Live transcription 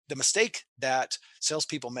the mistake that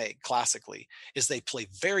salespeople make classically is they play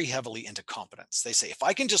very heavily into competence. They say, if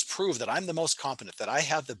I can just prove that I'm the most competent, that I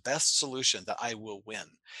have the best solution, that I will win.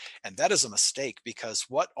 And that is a mistake, because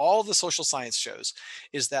what all the social science shows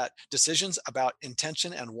is that decisions about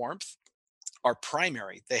intention and warmth are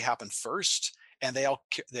primary. They happen first, and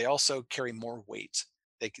they also carry more weight.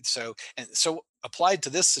 So applied to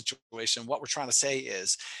this situation, what we're trying to say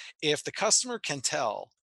is, if the customer can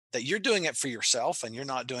tell that you're doing it for yourself and you're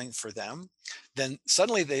not doing it for them, then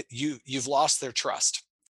suddenly you've lost their trust.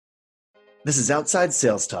 This is Outside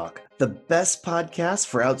Sales Talk, the best podcast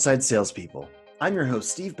for outside salespeople. I'm your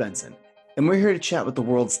host, Steve Benson, and we're here to chat with the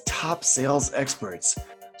world's top sales experts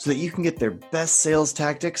so that you can get their best sales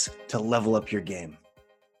tactics to level up your game.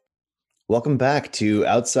 Welcome back to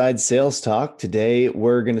Outside Sales Talk. Today,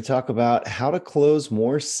 we're going to talk about how to close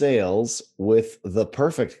more sales with the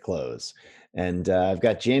perfect close. And I've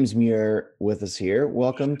got James Muir with us here.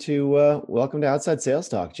 Welcome to Outside Sales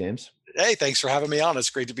Talk, James. Hey, thanks for having me on. It's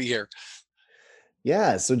great to be here.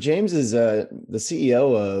 Yeah, so James is the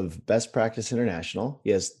CEO of Best Practice International. He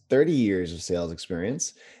has 30 years of sales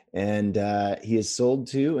experience, and he has sold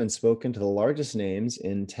to and spoken to the largest names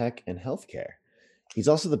in tech and healthcare. He's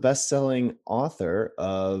also the best-selling author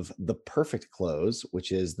of The Perfect Close,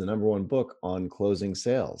 which is the #1 book on closing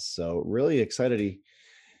sales. So really excited to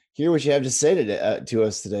hear what you have to say to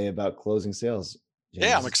us today about closing sales, Yeah,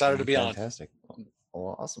 James. I'm It's going excited to to be be on. fantastic.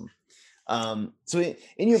 Oh, awesome. So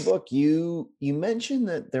in your book, you mentioned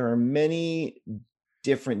that there are many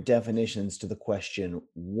different definitions to the question,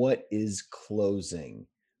 what is closing?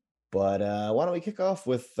 But why don't we kick off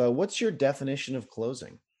with what's your definition of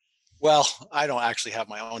closing? Well, I don't actually have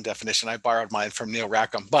my own definition. I borrowed mine from Neil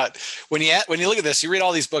Rackham. But when you look at this, you read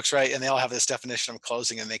all these books, right? And they all have this definition of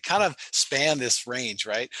closing, and they kind of span this range,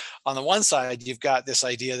 right? On the one side, you've got this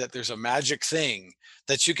idea that there's a magic thing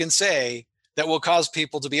that you can say that will cause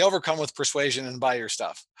people to be overcome with persuasion and buy your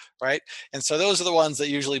stuff, right? And so those are the ones that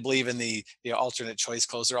usually believe in the alternate choice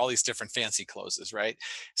close. There are all these different fancy closes, right?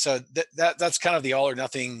 So that's kind of the all or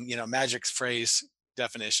nothing, magic phrase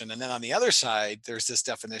definition. And then on the other side, there's this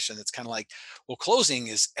definition that's kind of like, well, closing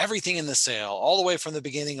is everything in the sale, all the way from the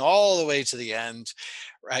beginning, all the way to the end,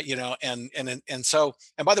 right? And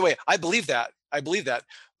by the way, I believe that,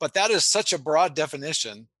 but that is such a broad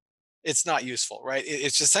definition. It's not useful, right?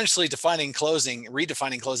 It's essentially redefining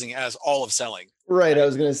closing as all of selling, Right, I right?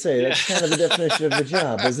 was going to say Yeah. that's kind of the definition of the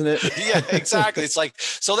job, isn't Yeah, it? exactly. It's like,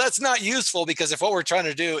 so that's not useful, because if what we're trying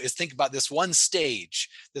to do is think about this one stage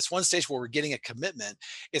where we're getting a commitment,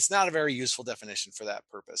 it's not a very useful definition for that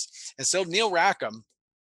purpose. And so Neil Rackham,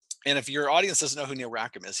 and if your audience doesn't know who Neil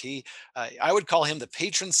Rackham is, I would call him the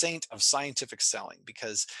patron saint of scientific selling,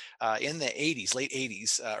 because in the 80s, late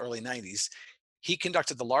 80s, early 90s, he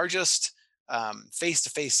conducted the largest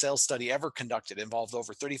face-to-face sales study ever conducted. It involved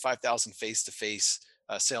over 35,000 face-to-face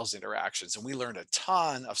sales interactions, and we learned a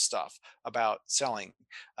ton of stuff about selling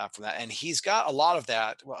from that. And he's got a lot of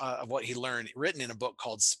that of what he learned written in a book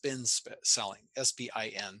called Selling,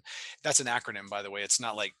 SPIN. That's an acronym, by the way. It's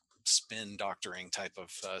not like spin doctoring type of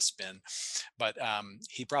spin, but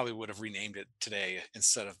he probably would have renamed it today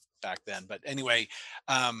instead of back then. But anyway,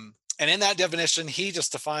 and in that definition, he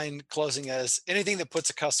just defined closing as anything that puts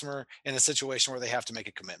a customer in a situation where they have to make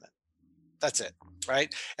a commitment. That's it,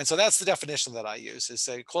 right? And so that's the definition that I use, is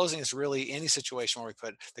say closing is really any situation where we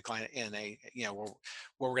put the client in where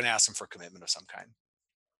we're going to ask them for a commitment of some kind.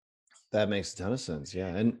 That makes a ton of sense. Yeah.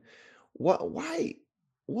 And what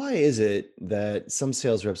why is it that some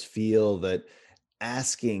sales reps feel that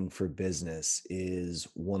asking for business is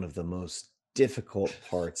one of the most difficult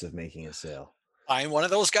parts of making a sale? I'm one of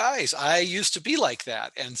those guys. I used to be like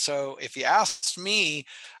that, and so if you asked me,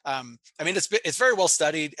 I mean, it's very well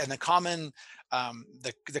studied, and the common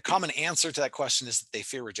answer to that question is that they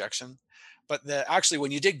fear rejection. But actually,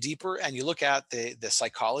 when you dig deeper and you look at the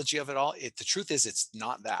psychology of it all, the truth is it's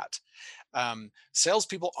not that.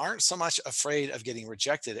 Salespeople aren't so much afraid of getting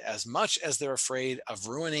rejected as much as they're afraid of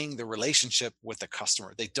ruining the relationship with the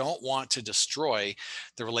customer. They don't want to destroy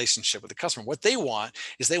the relationship with the customer. What they want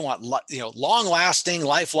is long-lasting,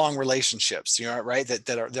 lifelong relationships. Right?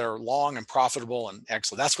 That are long and profitable and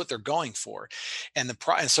excellent. That's what they're going for. And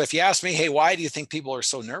so if you ask me, hey, why do you think people are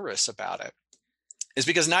so nervous about it? Is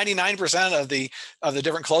because 99% of the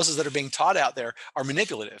different closes that are being taught out there are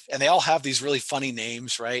manipulative, and they all have these really funny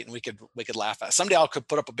names, right? And we could laugh at it. Someday I could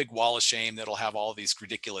put up a big wall of shame that'll have all these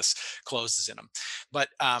ridiculous closes in them. But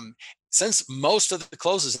since most of the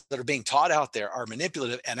closes that are being taught out there are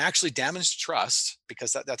manipulative and actually damage trust,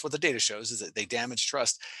 because that's what the data shows, is that they damage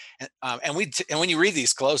trust. And when you read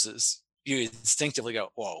these closes, you instinctively go,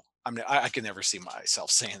 whoa, I can never see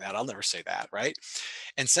myself saying that. I'll never say that. Right.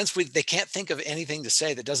 And since they can't think of anything to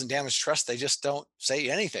say that doesn't damage trust, they just don't say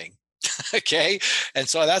anything. Okay. And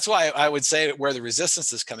so that's why I would say where the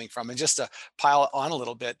resistance is coming from. And just to pile on a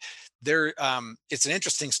little bit, it's an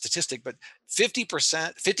interesting statistic, but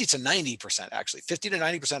 50%, 50 to 90%, actually, 50 to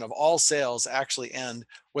 90% of all sales actually end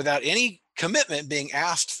without any commitment being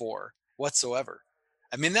asked for whatsoever.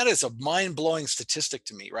 I mean, that is a mind blowing statistic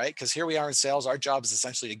to me, right? Because here we are in sales. Our job is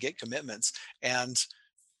essentially to get commitments. And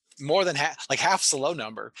more than half, like half's the low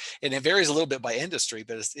number, and it varies a little bit by industry,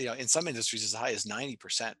 but it's, in some industries as high as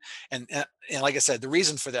 90%. And like I said, the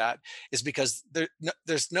reason for that is because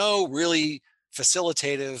there's no really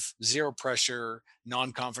facilitative, zero pressure,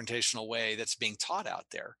 non-confrontational way that's being taught out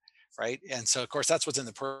there, right? And so of course that's what's in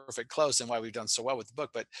the perfect close and why we've done so well with the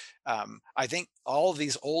book. But I think all of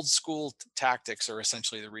these old school tactics are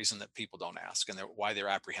essentially the reason that people don't ask, and why they're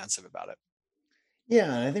apprehensive about it.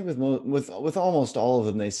 Yeah, and I think with almost all of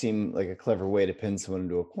them, they seem like a clever way to pin someone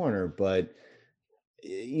into a corner. But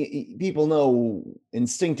people know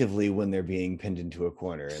instinctively when they're being pinned into a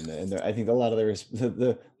corner, and I think a lot of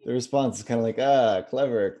the response is kind of like,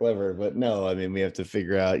 clever, clever. But no, I mean, we have to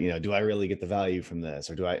figure out, do I really get the value from this,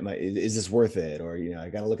 or is this worth it, or I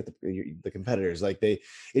got to look at the competitors. Like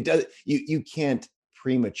it does. You can't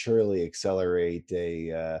prematurely accelerate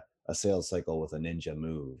a sales cycle with a ninja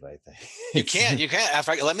move. I think You can't. In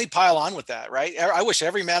fact, let me pile on with that, right? I wish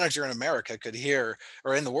every manager in America could hear,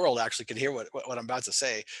 or in the world actually could hear what I'm about to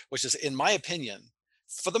say, which is, in my opinion,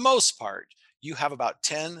 for the most part, you have about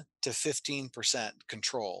 10 to 15%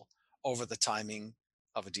 control over the timing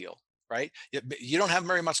of a deal, right? You don't have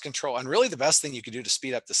very much control. And really the best thing you can do to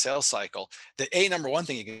speed up the sales cycle, number one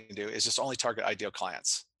thing you can do is just only target ideal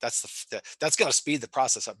clients. That's going to speed the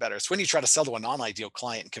process up better. It's when you try to sell to a non-ideal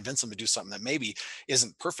client and convince them to do something that maybe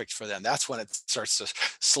isn't perfect for them. That's when it starts to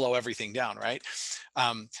slow everything down, right?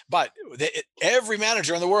 But every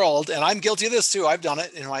manager in the world, and I'm guilty of this too, I've done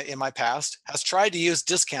it in my past, has tried to use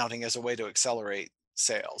discounting as a way to accelerate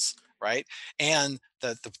sales, right? And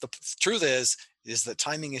the truth is that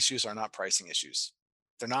timing issues are not pricing issues.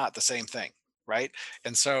 They're not the same thing, right?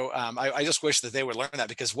 And so I just wish that they would learn that,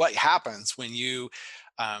 because what happens when you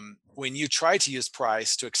try to use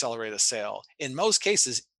price to accelerate a sale, in most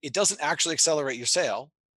cases, it doesn't actually accelerate your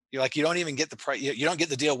sale. You don't even get the price. You don't get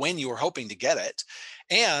the deal when you were hoping to get it.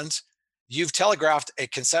 And you've telegraphed a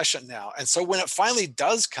concession now. And so when it finally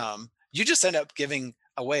does come, you just end up giving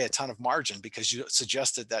away a ton of margin because you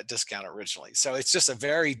suggested that discount originally. So it's just a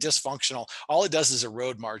very dysfunctional, all it does is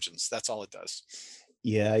erode margins. That's all it does.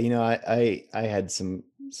 Yeah, I had some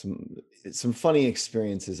funny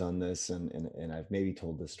experiences on this, and I've maybe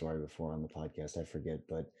told this story before on the podcast. I forget,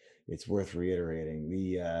 but it's worth reiterating.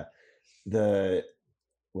 The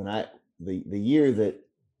when I the year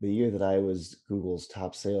that I was Google's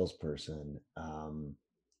top salesperson,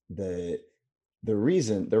 the the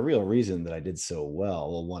real reason that I did so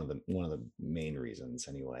well, one of the main reasons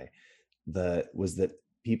anyway, was that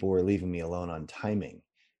people were leaving me alone on timing,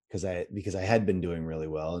 because I had been doing really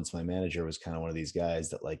well. And so my manager was kind of one of these guys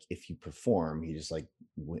that, like, if you perform, he just like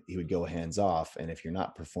he would go hands off, and if you're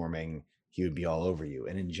not performing, he would be all over you.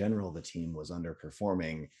 And in general, the team was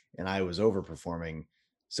underperforming and I was overperforming,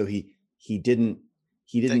 so he didn't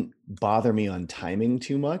he They, didn't bother me on timing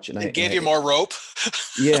too much. And it gave you more rope.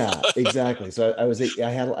 yeah, exactly. So I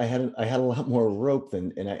had a lot more rope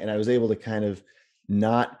than, and I was able to kind of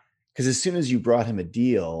not, because as soon as you brought him a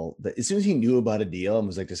deal, as soon as he knew about a deal and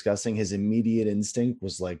was like discussing, his immediate instinct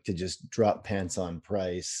was like to just drop pants on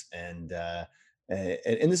price. And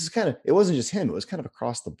this is kind of, it wasn't just him, it was kind of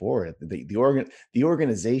across the board. The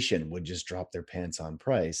organization would just drop their pants on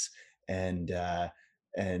price. And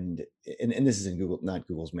and this is in Google, not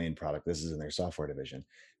Google's main product. This is in their software division.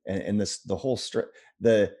 And this the whole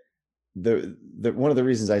the the one of the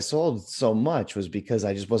reasons I sold so much was because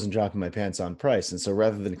I just wasn't dropping my pants on price. And so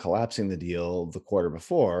rather than collapsing the deal the quarter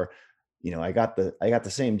before, I got the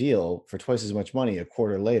same deal for twice as much money a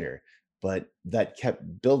quarter later. But that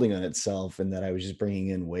kept building on itself, and that I was just bringing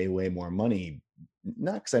in way more money,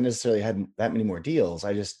 not because I necessarily had that many more deals.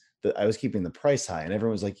 I was keeping the price high, and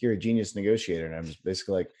everyone was like, "You're a genius negotiator," and I'm just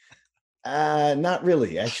basically like, not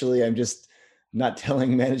really. Actually, I'm just not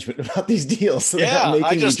telling management about these deals, so they're not Yeah, I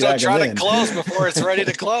making me just don't drag them try to in. close before it's ready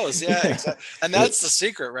to close. Yeah, Yeah. exactly. And It- that's the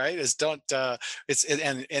secret, right? Is don't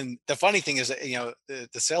and the funny thing is that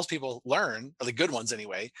the salespeople learn, or the good ones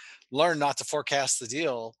anyway, learn not to forecast the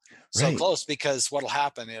deal so right. close, because what'll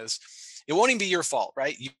happen is it won't even be your fault,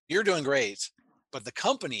 right? You're doing great, but the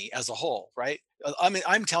company as a whole, right? I mean,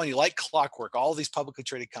 I'm telling you, like clockwork, all these publicly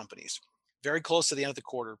traded companies, very close to the end of the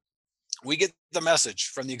quarter, We get the message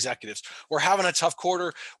from the executives. We're having a tough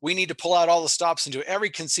quarter. We need to pull out all the stops and do every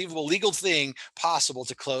conceivable legal thing possible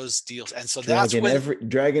to close deals. And so that's when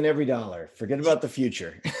Dragging every dollar. Forget about the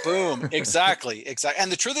future. boom, exactly, exactly.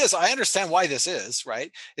 And the truth is, I understand why this is,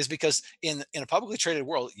 right? Is because in a publicly traded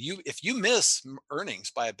world, if you miss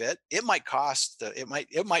earnings by a bit, it might cost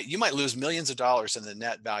you might lose millions of dollars in the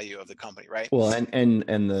net value of the company, right? Well,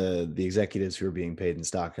 and the executives who are being paid in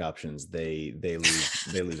stock options, they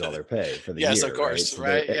lose all their pay for the Yes, of year, right? course, So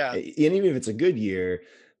right? Yeah. and even if it's a good year,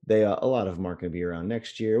 they a lot of them aren't going to be around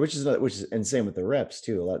next year, which is and same with the reps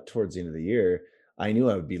too. A lot towards the end of the year, I knew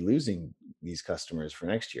I would be losing these customers for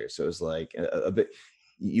next year, so it was like a bit.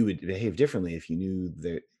 You would behave differently if you knew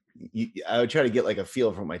that. I would try to get like a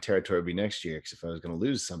feel for what my territory would be next year, because if I was going to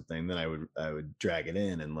lose something, then I would drag it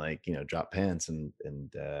in and, like, drop pants and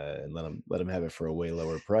let them have it for a way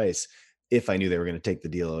lower price if I knew they were going to take the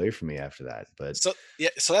deal away from me after that. But So yeah,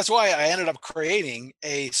 so that's why I ended up creating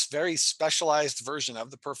a very specialized version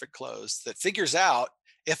of the perfect close that figures out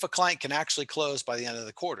if a client can actually close by the end of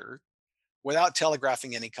the quarter without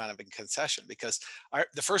telegraphing any kind of a concession. Because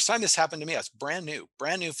the first time this happened to me, I was brand new,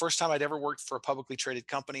 first time I'd ever worked for a publicly traded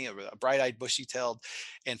company, a bright-eyed, bushy-tailed.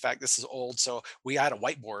 In fact, this is old. So we had a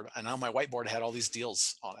whiteboard, and on my whiteboard had all these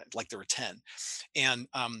deals on it, like there were 10. And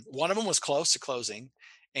one of them was close to closing,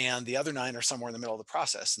 and the other 9 are somewhere in the middle of the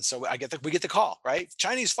process. And so we get the call, right?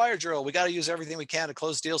 Chinese fire drill. We got to use everything we can to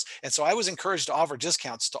close deals. And so I was encouraged to offer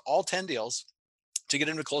discounts to all 10 deals to get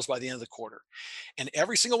them to close by the end of the quarter. And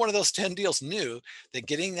every single one of those 10 deals knew that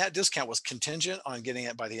getting that discount was contingent on getting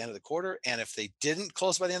it by the end of the quarter. And if they didn't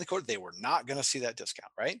close by the end of the quarter, they were not going to see that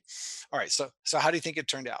discount, right? All right. So how do you think it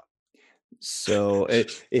turned out? so,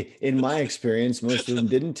 in my experience, most of them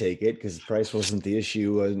didn't take it because price wasn't the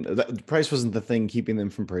issue, and the price wasn't the thing keeping them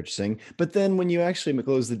from purchasing. But then, when you actually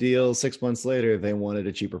close the deal 6 months later, they wanted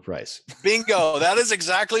a cheaper price. Bingo. That is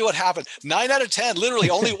exactly what happened. 9 out of 10, literally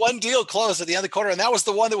only one deal closed at the end of the quarter. And that was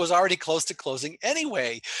the one that was already close to closing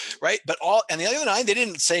anyway. Right. And the other 9, they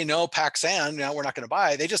didn't say no, Paxan, no, we're not going to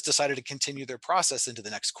buy. They just decided to continue their process into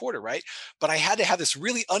the next quarter. Right. But I had to have this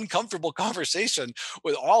really uncomfortable conversation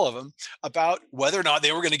with all of them about whether or not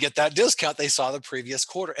they were going to get that discount they saw the previous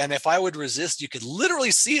quarter. And if I would resist, you could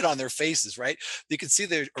literally see it on their faces. Right. You could see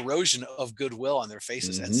the erosion of goodwill on their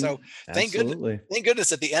faces. And Hmm. so thank goodness. Absolutely. Thank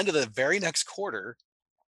goodness at the end of the very next quarter,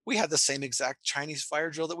 we had the same exact Chinese fire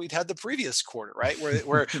drill that we'd had the previous quarter, right?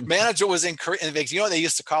 Where management was encouraging, you know what they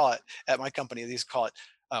used to call it at my company? They used to call it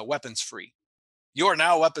weapons free. You are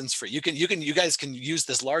now weapons free. You guys can use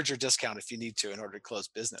this larger discount if you need to in order to close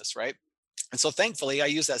business, right? And so thankfully, I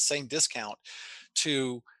used that same discount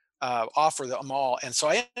to offer them all. And so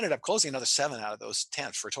I ended up closing another 7 out of those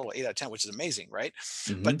 10 for a total of 8 out of 10, which is amazing, right?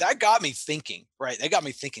 But Hmm. that got me thinking, right? That got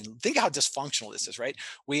me thinking, think how dysfunctional this is, right?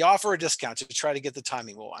 We offer a discount to try to get the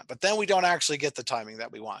timing we want, but then we don't actually get the timing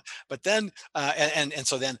that we want. But then, and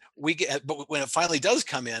so then we get, but when it finally does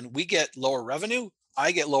come in, we get lower revenue.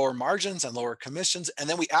 I get lower margins and lower commissions. And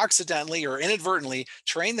then we accidentally or inadvertently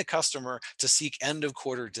train the customer to seek end of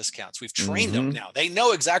quarter discounts. We've trained them Hmm. now. They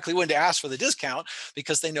know exactly when to ask for the discount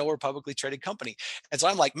because they know we're a publicly traded company. And so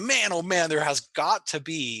I'm like, man, oh man, there has got to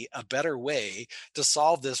be a better way to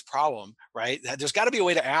solve this problem, right? There's got to be a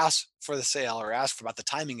way to ask for the sale or ask for about the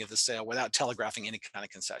timing of the sale without telegraphing any kind of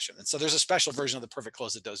concession. And so there's a special version of the perfect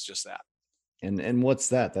close that does just that. And what's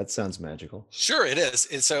that? That sounds magical. Sure, it is.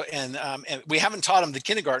 And so, and we haven't taught them the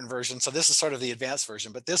kindergarten version, so this is sort of the advanced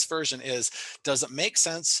version. But this version is: does it make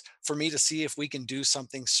sense for me to see if we can do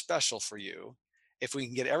something special for you, if we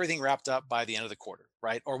can get everything wrapped up by the end of the quarter,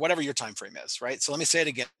 right, or whatever your time frame is, right? So let me say it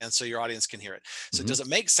again, so your audience can hear it. So, Hmm. does it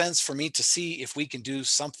make sense for me to see if we can do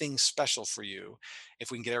something special for you,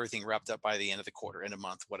 if we can get everything wrapped up by the end of the quarter, in a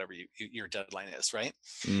month, whatever your deadline is, right?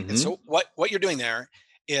 And Hmm. so, what you're doing there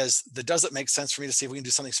is the does it make sense for me to see if we can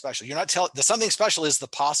do something special? You're not the something special is the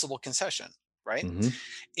possible concession, right? Hmm.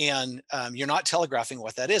 And you're not telegraphing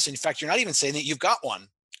what that is. In fact, you're not even saying that you've got one,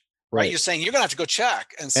 right? Right. You're saying you're going to have to go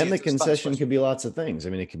check and see And if the there's something concession special. could be lots of things. I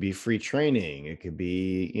mean, it could be free training. It could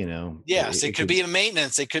be, Yes, it it could could. be a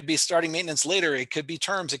maintenance. It could be starting maintenance later. It could be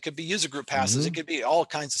terms. It could be user group passes. It Hmm. could be all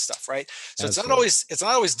kinds of stuff, right? So Absolutely. it's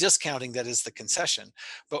not always discounting that is the concession.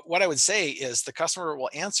 But what I would say is the customer will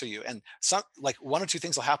answer you, and some like one or two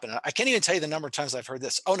things will happen. I can't even tell you the number of times I've heard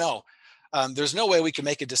this. Oh no, there's no way we can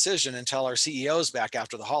make a decision until our CEO's back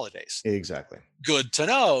after the holidays. Exactly. Good to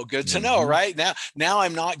know. Good to know. Hmm. Right now,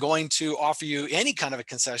 I'm not going to offer you any kind of a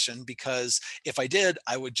concession, because if I did,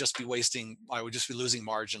 I would just be wasting. I would just be losing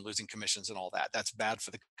margin, losing commissions, and all that. That's bad for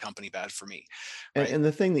the company, bad for me, And, right? and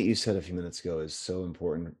the thing that you said a few minutes ago is so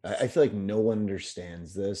important. I feel like no one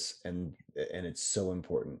understands this, and and it's so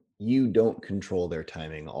important. You don't control their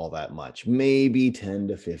timing all that much. Maybe 10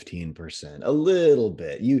 to 15%, a little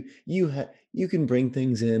bit. You can bring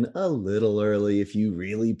things in a little early if you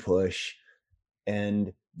really push,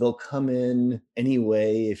 and they'll come in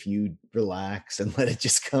anyway if you relax and let it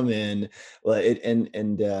just come in. Let it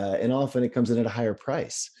and often it comes in at a higher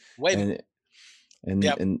price. Way, And and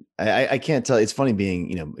yep. and I can't tell. It's funny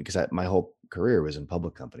being, because my whole career was in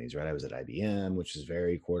public companies, right? I was at IBM, which is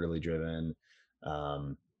very quarterly driven,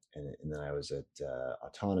 um, and then I was at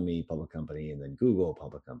Autonomy, public company, and then Google,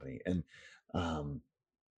 public company, um,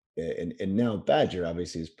 and now Badger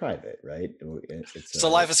obviously is private, right? It's So a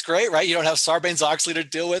life is great, right? You don't have Sarbanes-Oxley to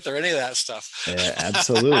deal with or any of that stuff.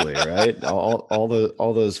 Absolutely, right?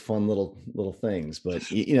 All those fun little things, but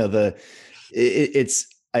it's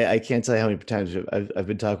I can't tell you how many times I've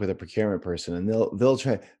been talking with a procurement person, and they'll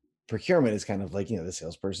try. Procurement is kind of like, the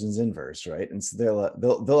salesperson's inverse, right? And so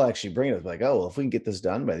they'll actually bring it up like, oh, well, if we can get this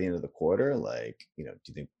done by the end of the quarter, like, do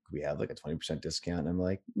you think we have like a 20% discount? And I'm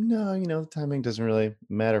like, no, the timing doesn't really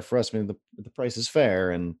matter for us. I mean, the price is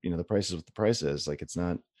fair, and the price is what the price is. Like, it's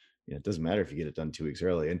not, it doesn't matter if you get it done 2 weeks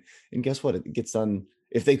early. And guess what? It gets done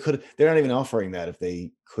if they could. They're not even offering that if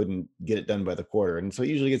they couldn't get it done by the quarter. And so it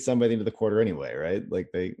usually gets done by the end of the quarter anyway, right? Like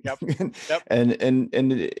they Yep. and Yep.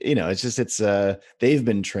 it's they've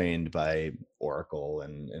been trained by Oracle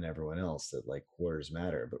and everyone else that like quarters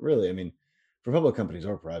matter. But really, I mean, for public companies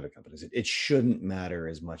or private companies, it shouldn't matter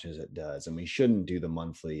as much as it does. And we shouldn't do the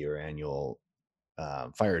monthly or annual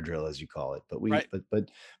fire drill, as you call it. But we Right.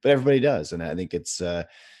 but everybody does. And I think it's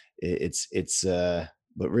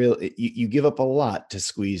but you give up a lot to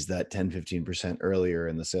squeeze that 10-15% earlier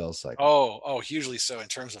in the sales cycle. Oh, hugely so in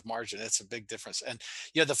terms of margin. It's a big difference. And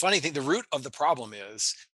the funny thing, the root of the problem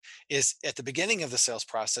is at the beginning of the sales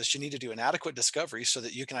process, you need to do an adequate discovery so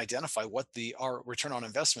that you can identify what the our return on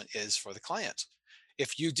investment is for the client.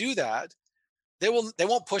 If you do that, they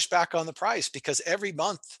won't push back on the price, because every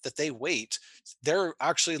month that they wait, they're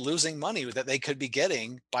actually losing money that they could be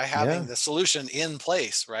getting by having Yeah. the solution in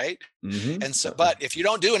place, right? Hmm. And so, but if you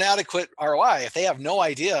don't do an adequate ROI, if they have no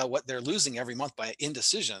idea what they're losing every month by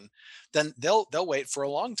indecision, then they'll wait for a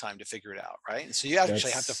long time to figure it out, right? And so you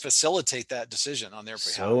actually have to That's facilitate that decision on their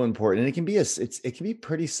behalf. so important. And it can be it can be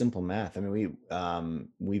pretty simple math. I mean,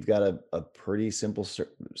 we've got a pretty simple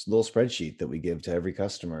little spreadsheet that we give to every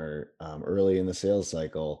customer early in the sales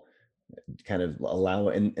cycle, kind of allow,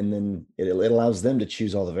 and then it allows them to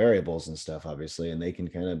choose all the variables and stuff, obviously, and they can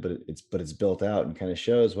kind of, but it's built out and kind of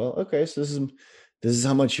shows, well, okay, so this is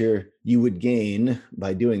how much you would gain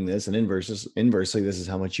by doing this, and inversely, this is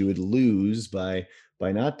how much you would lose by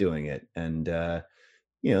not doing it. And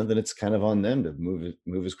then it's kind of on them to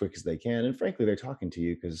move as quick as they can. And frankly, they're talking to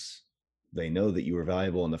you because they know that you were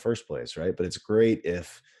valuable in the first place, right? But it's great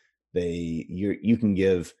if you can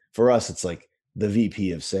give. For us, it's like the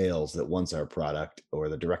VP of sales that wants our product, or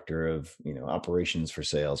the director of operations for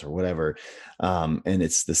sales, or whatever. And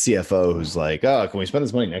it's the CFO who's like, oh, can we spend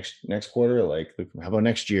this money next quarter? Like, how about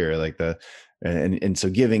next year? Like and so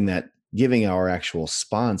giving our actual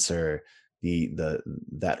sponsor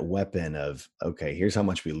that weapon of, okay, here's how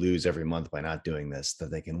much we lose every month by not doing this,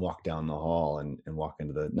 that they can walk down the hall and knock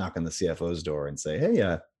on the CFO's door and say,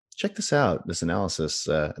 hey, check this out, this analysis,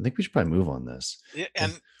 I think we should probably move on this. Yeah,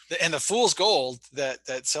 Yeah. and the fool's gold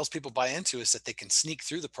that salespeople buy into is that they can sneak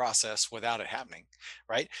through the process without it happening,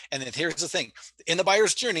 right? And then here's the thing: in the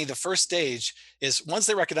buyer's journey, the first stage is, once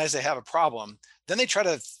they recognize they have a problem, then they try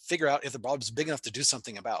to figure out if the problem is big enough to do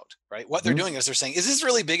something about. Right? What they're Mhm. doing is they're saying, "Is this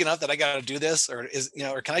really big enough that I got to do this, or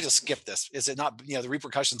or can I just skip this? Is it not, the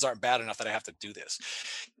repercussions aren't bad enough that I have to do this?"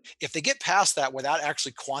 If they get past that without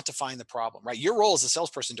actually quantifying the problem, right? Your role as a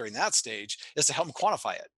salesperson during that stage is to help them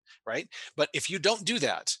quantify it, right? But if you don't do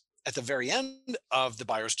that at the very end of the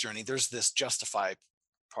buyer's journey, there's this justify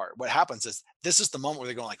part. What happens is, this is the moment where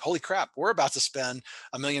they're going like, "Holy crap, we're about to spend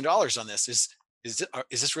 $1 million on this. Is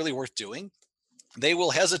this really worth doing?" They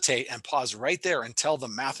will hesitate and pause right there until the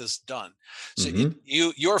math is done. So Mhm.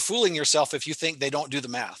 you're fooling yourself if you think they don't do the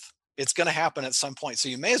math. It's going to happen at some point. So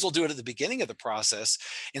you may as well do it at the beginning of the process,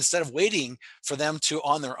 instead of waiting for them to,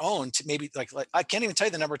 on their own, to maybe, like I can't even tell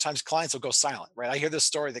you the number of times clients will go silent, right? I hear this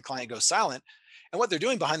story: the client goes silent, and what they're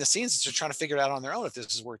doing behind the scenes is they're trying to figure it out on their own if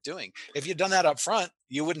this is worth doing. If you'd done that up front,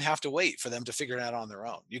 you wouldn't have to wait for them to figure it out on their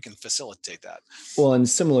own. You can facilitate that. Well, and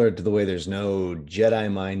similar to the way there's no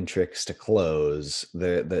Jedi mind tricks to close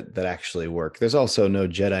that actually work, there's also no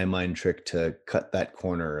Jedi mind trick to cut that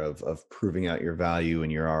corner of proving out your value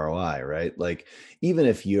and your ROI, right? Like, even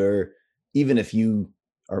if you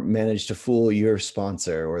or manage to fool your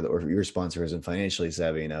sponsor, or your sponsor isn't financially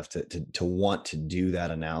savvy enough to want to do that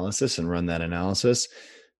analysis and run that analysis,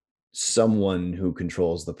 someone who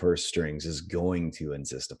controls the purse strings is going to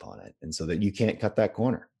insist upon it. And so that you can't cut that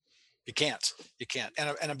corner. You can't. You can't.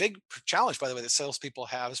 And a big challenge, by the way, that salespeople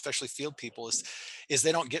have, especially field people, is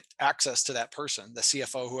they don't get access to that person, the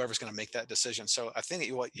CFO, whoever's going to make that decision. So I think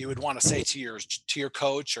that what you would want to say to your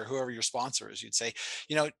coach or whoever your sponsor is, you'd say,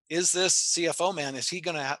 is this CFO man? Is he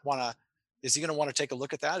going to want to? Is he going to want to take a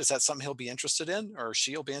look at that? Is that something he'll be interested in, or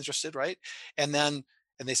she'll be interested, right? And then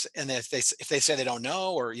and if they say they don't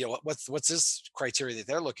know, or what's this criteria that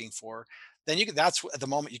they're looking for, then that's at the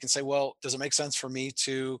moment you can say, well, does it make sense for me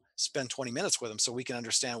to spend 20 minutes with them so we can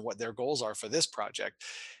understand what their goals are for this project?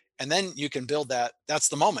 And then you can build that. That's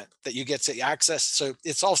the moment that you get to access. So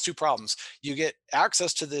it solves two problems. You get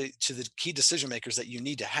access to the key decision makers that you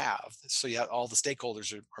need to have, so all the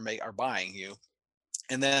stakeholders are buying you.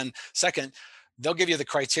 And then second, they'll give you the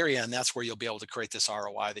criteria, and that's where you'll be able to create this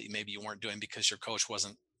ROI that maybe you weren't doing because your coach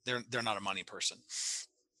wasn't. They're not a money person.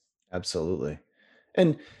 Absolutely.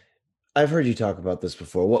 And I've heard you talk about this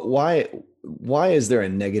before. Why is there a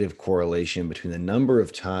negative correlation between the number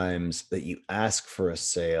of times that you ask for a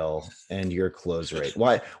sale and your close rate?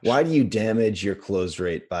 Why do you damage your close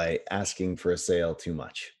rate by asking for a sale too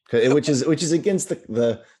much? Which is against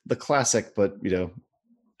the classic, but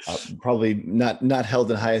probably not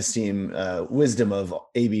held in high esteem wisdom of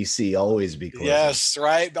ABC, always be closing. Yes,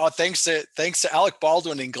 right. Thanks to Alec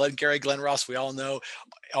Baldwin and Glenn Ross, we all know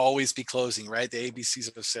always be closing, right? The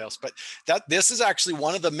ABCs of sales. But this is actually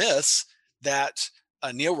one of the myths that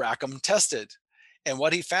Neil Rackham tested. And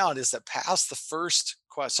what he found is that past the first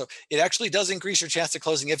question, so it actually does increase your chance of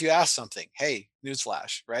closing if you ask something. Hey,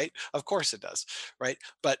 newsflash, right? Of course it does, right?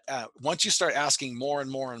 But once you start asking more and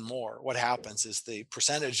more and more, what happens is the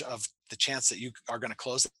percentage of the chance that you are going to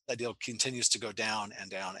close that deal continues to go down and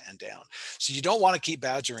down and down. So you don't want to keep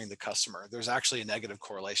badgering the customer. There's actually a negative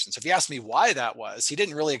correlation. So if you ask me why that was, he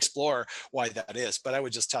didn't really explore why that is, but I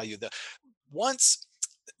would just tell you that once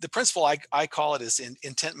the principle I call it is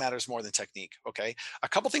intent matters more than technique. Okay. A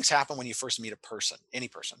couple things happen when you first meet a person, any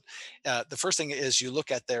person. The first thing is you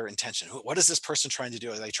look at their intention. What is this person trying to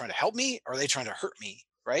do? Are they trying to help me? Or are they trying to hurt me?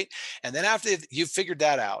 Right. And then after you've figured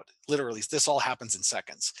that out, literally, this all happens in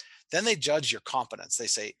seconds. Then they judge your competence. They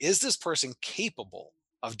say, is this person capable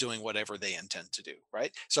of doing whatever they intend to do,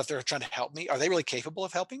 right? So if they're trying to help me, are they really capable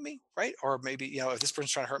of helping me, right? Or maybe if this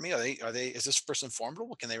person's trying to hurt me, is this person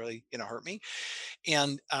formidable? Can they really hurt me?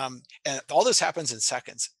 And all this happens in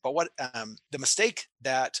seconds. But what the mistake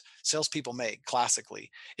that salespeople make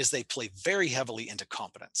classically is they play very heavily into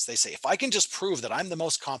competence. They say, if I can just prove that I'm the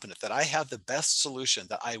most competent, that I have the best solution,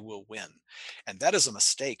 that I will win. And that is a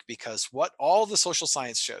mistake, because what all the social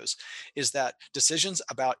science shows is that decisions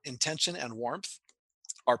about intention and warmth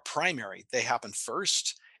are primary. They happen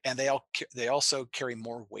first, and they also carry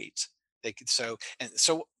more weight. So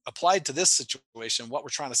applied to this situation, what we're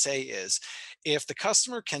trying to say is, if the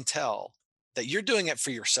customer can tell that you're doing it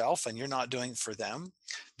for yourself and you're not doing it for them,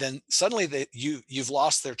 then suddenly you've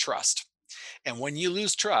lost their trust. And when you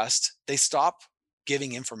lose trust, they stop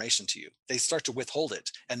giving information to you. They start to withhold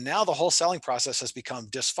it. And now the whole selling process has become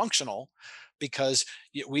dysfunctional, because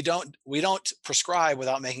we don't prescribe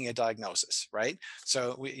without making a diagnosis, right?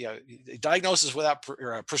 So diagnosis without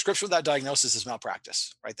or a prescription without diagnosis is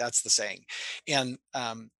malpractice, right? That's the saying. And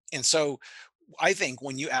so I think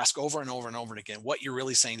when you ask over and over and over again, what you're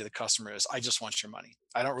really saying to the customer is, I just want your money.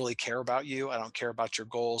 I don't really care about you. I don't care about your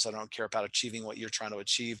goals. I don't care about achieving what you're trying to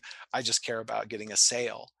achieve. I just care about getting a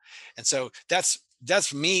sale. And so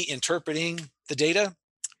that's me interpreting the data.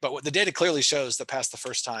 But what the data clearly shows, that past the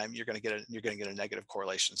first time, you're going to get a negative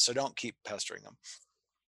correlation. So don't keep pestering them.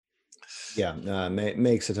 Yeah,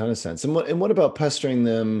 makes a ton of sense. And what about pestering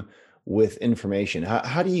them with information?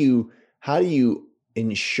 How do you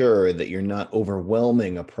ensure that you're not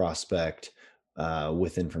overwhelming a prospect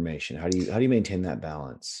with information? How do you maintain that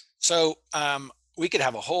balance? So we could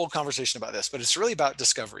have a whole conversation about this, but it's really about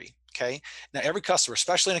discovery. Okay. Now, every customer,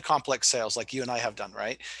 especially in a complex sales like you and I have done,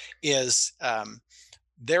 right, is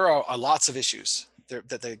there are lots of issues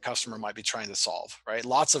that the customer might be trying to solve, right?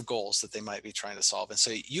 Lots of goals that they might be trying to solve. And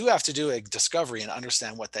so you have to do a discovery and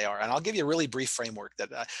understand what they are. And I'll give you a really brief framework that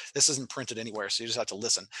this isn't printed anywhere, so you just have to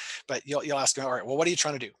listen. But you'll ask them, all right, well, what are you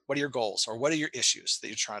trying to do? What are your goals? Or what are your issues that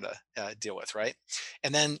you're trying to deal with, right?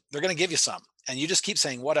 And then they're going to give you some. And you just keep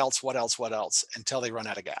saying, what else, what else, what else, until they run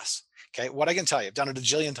out of gas. Okay. What I can tell you, I've done it a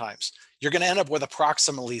jillion times. You're going to end up with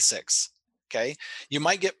approximately 6. Okay. You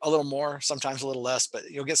might get a little more, sometimes a little less,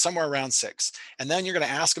 but you'll get somewhere around 6. And then you're going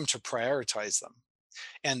to ask them to prioritize them.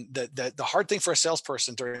 And the hard thing for a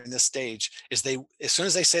salesperson during this stage is as soon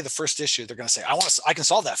as they say the first issue, they're going to say, I can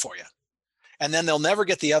solve that for you. And then they'll never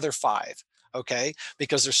get the other five. Okay.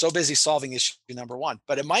 Because they're so busy solving issue number one,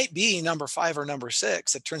 but it might be number five or number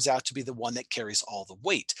six that turns out to be the one that carries all the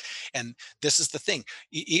weight. And this is the thing,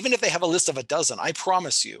 even if they have a list of a dozen, I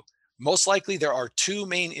promise you, most likely there are two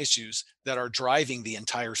main issues that are driving the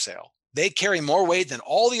entire sale. They carry more weight than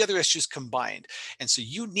all the other issues combined. And so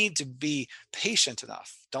you need to be patient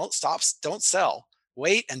enough. Don't stop, don't sell.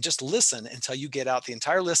 Wait and just listen until you get out the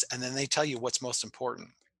entire list, and then they tell you what's most important.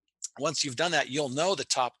 Once you've done that, you'll know the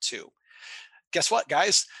top two. Guess what,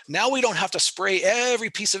 guys? Now we don't have to spray every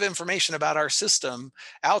piece of information about our system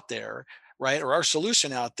out there, right? Or our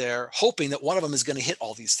solution out there, hoping that one of them is going to hit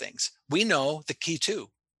all these things. We know the key two.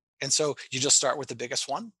 And so you just start with the biggest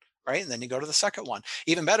one, right? And then you go to the second one.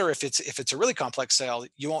 Even better, if it's a really complex sale,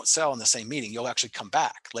 you won't sell in the same meeting. You'll actually come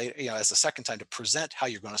back later, as a second time to present how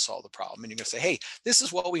you're going to solve the problem. And you're going to say, hey, this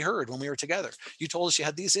is what we heard when we were together. You told us you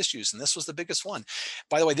had these issues, and this was the biggest one.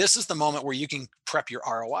 By the way, this is the moment where you can prep your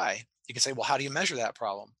ROI. You can say, well, how do you measure that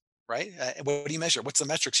problem, right? What do you measure? What's the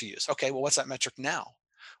metrics you use? Okay, well, what's that metric now?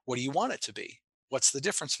 What do you want it to be? What's the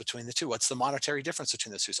difference between the two? What's the monetary difference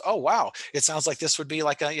between the two? Oh, wow. It sounds like this would be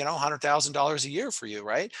like $100,000 a year for you,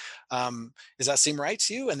 right? Does that seem right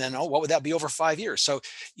to you? And then, what would that be over 5 years? So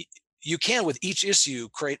you can, with each issue,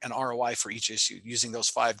 create an ROI for each issue using those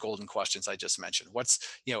 5 golden questions I just mentioned.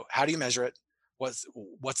 How do you measure it?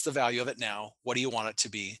 What's the value of it now? What do you want it to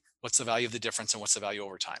be? What's the value of the difference, and what's the value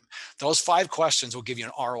over time? Those 5 questions will give you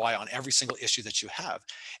an ROI on every single issue that you have.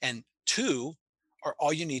 And 2 are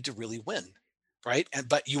all you need to really win, right?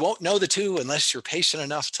 But you won't know the 2 unless you're patient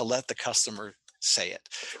enough to let the customer say it,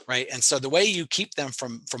 right? And so the way you keep them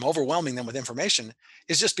from overwhelming them with information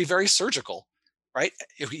is just be very surgical, right?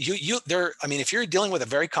 If you're dealing with a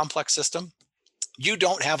very complex system, you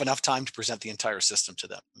don't have enough time to present the entire system to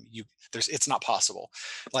them. It's not possible.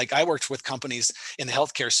 Like, I worked with companies in the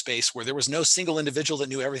healthcare space where there was no single individual that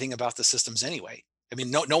knew everything about the systems anyway. I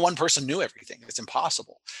mean, no one person knew everything. It's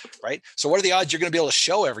impossible, right? So what are the odds you're going to be able to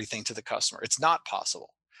show everything to the customer? It's not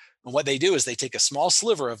possible. And what they do is they take a small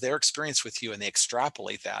sliver of their experience with you and they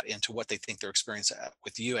extrapolate that into what they think their experience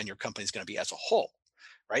with you and your company is going to be as a whole,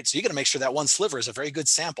 right? So you got to make sure that one sliver is a very good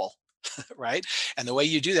sample. Right. And the way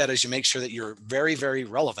you do that is you make sure that you're very, very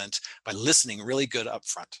relevant by listening really good up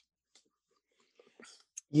front.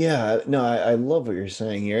 Yeah, no, I love what you're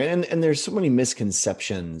saying here, and there's so many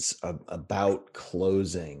misconceptions about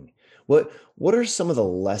closing. What are some of the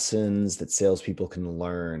lessons that salespeople can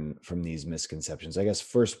learn from these misconceptions? I guess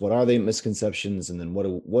first, what are the misconceptions, and then what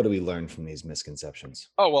do we learn from these misconceptions?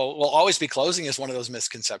 Oh, well, always be closing is one of those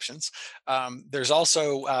misconceptions. There's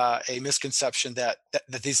also a misconception that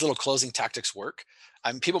these little closing tactics work.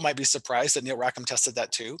 People might be surprised that Neil Rackham tested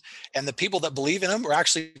that too. And the people that believe in them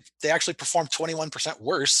they actually perform 21%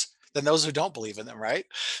 worse than those who don't believe in them, right?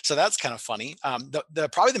 So that's kind of funny.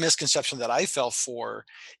 Probably the misconception that I fell for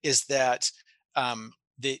is that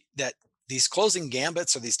that these closing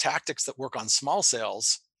gambits or these tactics that work on small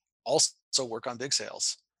sales also work on big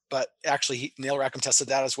sales. But actually, Neil Rackham tested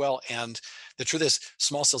that as well. And the truth is,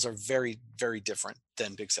 small sales are very, very different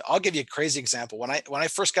than big sales. I'll give you a crazy example. When I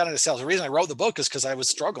first got into sales, the reason I wrote the book is because I was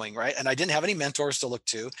struggling, right? And I didn't have any mentors to look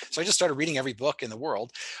to. So I just started reading every book in the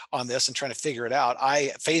world on this and trying to figure it out.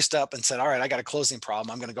 I faced up and said, all right, I got a closing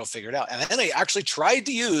problem. I'm going to go figure it out. And then I actually tried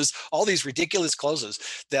to use all these ridiculous closes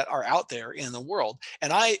that are out there in the world.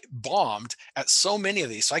 And I bombed at so many of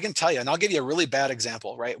these. So I can tell you, and I'll give you a really bad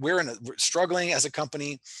example, right? We're struggling as a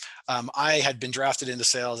company. I had been drafted into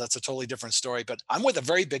sales. That's a totally different story, but I'm with a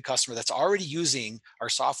very big customer that's already using our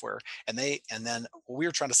software. And then we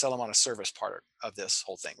were trying to sell them on a service part of this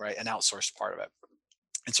whole thing, right? An outsourced part of it.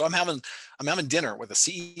 And so I'm having dinner with a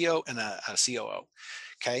CEO and a COO.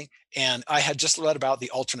 Okay. And I had just read about the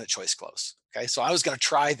alternate choice close. Okay. So I was going to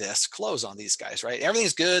try this close on these guys, right?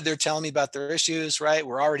 Everything's good. They're telling me about their issues, right?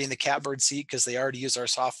 We're already in the catbird seat because they already use our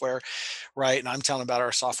software, right? And I'm telling them about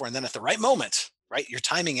our software. And then at the right moment, right, you're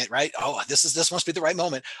timing it, right? Oh, this must be the right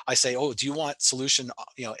moment. I say, oh, do you want solution,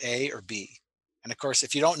 A or B? And of course,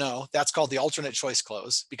 if you don't know, that's called the alternate choice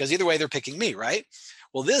close, because either way they're picking me, right?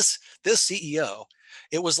 Well, this CEO,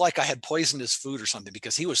 it was like I had poisoned his food or something,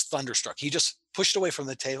 because he was thunderstruck. He just pushed away from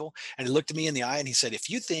the table and he looked at me in the eye and he said, if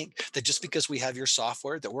you think that just because we have your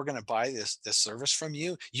software that we're going to buy this service from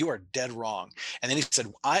you, you are dead wrong. And then he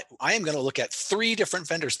said, I am going to look at 3 different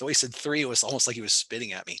vendors. The way he said 3, it was almost like he was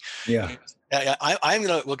spitting at me. Yeah. I'm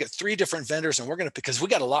going to look at 3 different vendors, and because we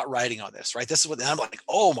got a lot riding on this, right? This is what, and I'm like,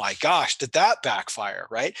 oh my gosh, did that backfire,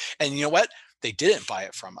 right? And you know what? They didn't buy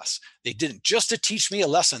it from us. They didn't. Just to teach me a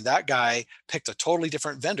lesson, that guy picked a totally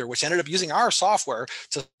different vendor, which ended up using our software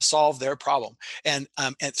to solve their problem. And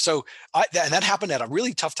so and that happened at a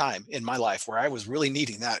really tough time in my life where I was really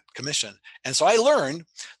needing that commission. And so I learned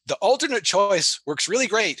the alternate choice works really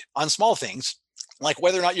great on small things, like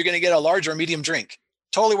whether or not you're going to get a large or medium drink.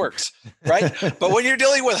 Totally works, right? But when you're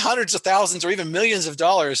dealing with hundreds of thousands or even millions of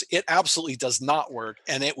dollars, it absolutely does not work,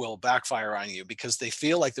 and it will backfire on you because they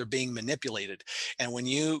feel like they're being manipulated. And when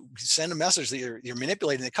you send a message that you're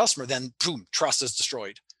manipulating the customer, then boom, trust is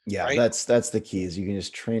destroyed. Yeah, Right? that's the key is you can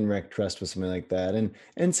just train wreck trust with something like that.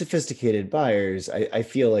 And sophisticated buyers, I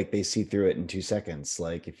feel like they see through it in 2 seconds.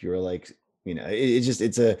 Like if you're like, it just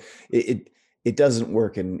it it doesn't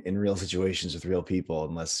work in real situations with real people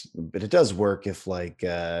unless, but it does work if like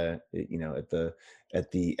at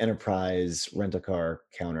the enterprise rent a car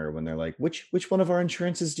counter when they're like, which one of our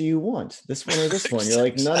insurances do you want? This one or this one? You're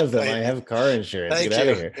like, none of them. I Exactly. have car insurance. Thank Get out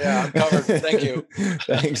of you. here. Yeah, I'm covered. Thank you.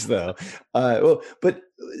 Thanks though. Well, but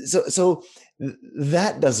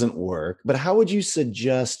that doesn't work. But how would you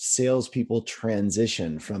suggest salespeople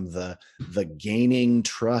transition from the gaining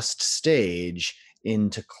trust stage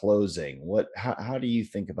into closing? How do you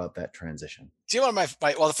think about that transition? Do you want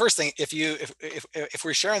well, the first thing, if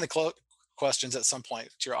we're sharing the questions at some point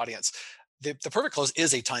to your audience, the perfect close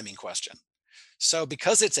is a timing question. So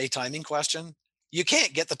because it's a timing question, you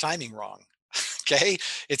can't get the timing wrong. Okay,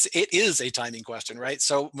 it is a timing question, right?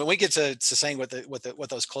 So when we get to saying what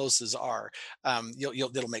those closes are,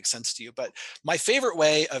 it'll make sense to you. But my favorite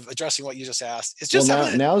way of addressing what you just asked is Well, just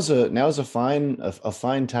having it. now's a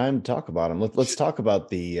fine time to talk about them. Let's talk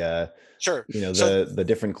about Sure. So the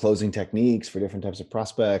different closing techniques for different types of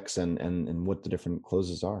prospects and what the different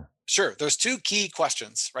closes are. sure, there's two key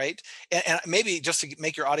questions, right? And maybe just to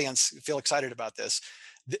make your audience feel excited about this,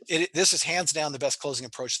 this is hands down the best closing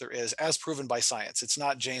approach there is, as proven by science. It's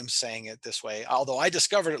not James saying it this way, although I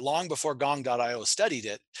discovered it long before Gong.io studied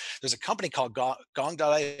it. There's a company called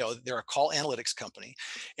Gong.io. They're a call analytics company,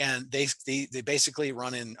 and they basically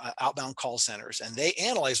run in outbound call centers, and they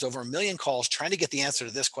analyzed over 1 million calls trying to get the answer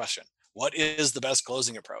to this question: what is the best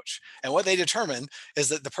closing approach? And what they determined is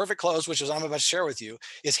that the perfect close, which is I'm about to share with you,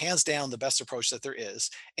 is hands down the best approach that there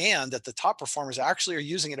is, and that the top performers actually are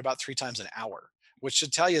using it about 3 times an hour, which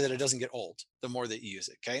should tell you that it doesn't get old the more that you use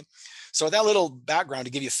it. Okay. So that little background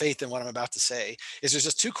to give you faith in what I'm about to say is there's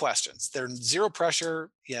just two questions. They're zero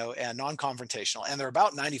pressure, and non-confrontational, and they're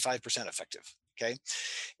about 95% effective. Okay.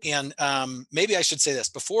 And maybe I should say this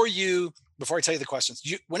before I tell you the questions.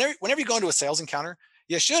 Whenever you go into a sales encounter,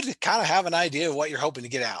 you should kind of have an idea of what you're hoping to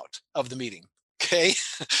get out of the meeting. Okay.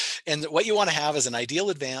 And what you want to have is an ideal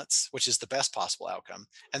advance, which is the best possible outcome.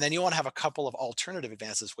 And then you want to have a couple of alternative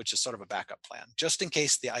advances, which is sort of a backup plan, just in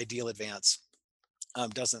case the ideal advance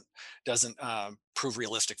doesn't prove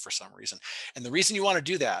realistic for some reason. And the reason you want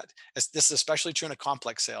to do that, is this is especially true in a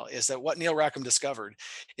complex sale, is that what Neil Rackham discovered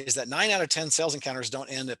is that 9 out of 10 sales encounters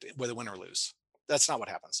don't end up with a win or lose. That's not what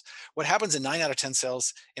happens. What happens in 9 out of 10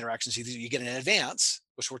 sales interactions, either you get an advance,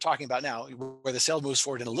 which we're talking about now, where the sale moves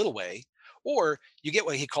forward in a little way, or you get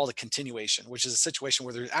what he called a continuation, which is a situation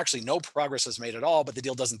where there's actually no progress is made at all, but the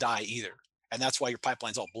deal doesn't die either. And that's why your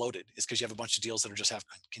pipeline's all bloated, is because you have a bunch of deals that are just have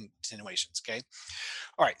continuations. Okay.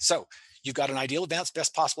 All right. So you've got an ideal advance,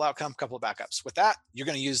 best possible outcome, couple of backups. With that, you're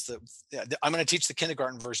going to use I'm going to teach the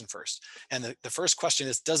kindergarten version first. And the first question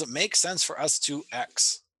is, does it make sense for us to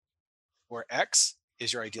X? Where X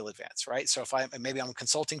is your ideal advance, right? So if maybe I'm a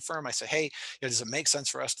consulting firm, I say, hey, does it make sense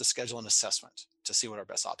for us to schedule an assessment to see what our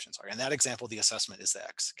best options are? In that example, the assessment is the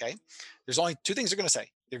X. Okay. There's only two things they're going to say.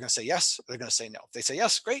 They're going to say yes, or they're going to say no. If they say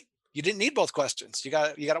yes, great. You didn't need both questions. You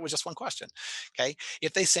got it with just one question. Okay.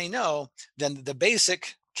 If they say no, then the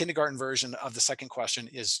basic kindergarten version of the second question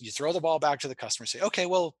is you throw the ball back to the customer and say, okay,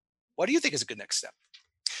 well, what do you think is a good next step?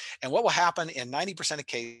 And what will happen in 90% of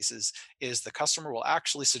cases is the customer will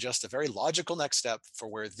actually suggest a very logical next step for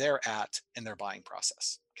where they're at in their buying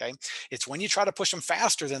process. Okay. It's when you try to push them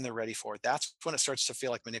faster than they're ready for it, that's when it starts to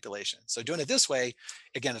feel like manipulation. So doing it this way,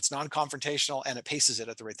 again, it's non-confrontational and it paces it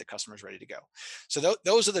at the rate the customer is ready to go. So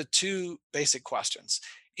those are the two basic questions.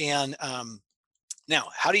 And now,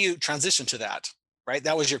 how do you transition to that? Right.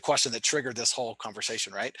 That was your question that triggered this whole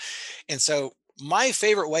conversation. Right. And so my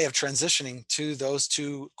favorite way of transitioning to those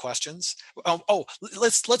two questions.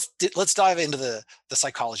 Let's dive into the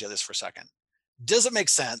psychology of this for a second. Does it make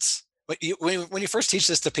sense? When you first teach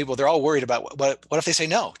this to people, they're all worried about what if they say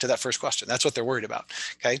no to that first question? That's what they're worried about.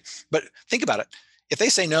 Okay, but think about it. If they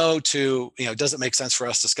say no to, does it make sense for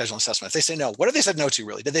us to schedule an assessment? If they say no, what have they said no to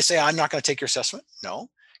really? Did they say, I'm not going to take your assessment? No.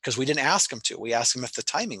 because we didn't ask them to. We asked them if the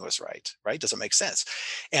timing was right, right? Does it make sense?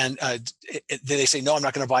 And did they say, no, I'm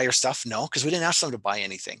not going to buy your stuff? No, because we didn't ask them to buy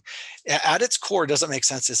anything. At its core, doesn't make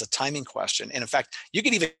sense is a timing question. And in fact, you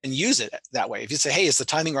can even use it that way. If you say, hey, is the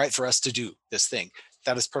timing right for us to do this thing?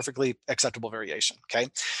 That is perfectly acceptable variation, okay?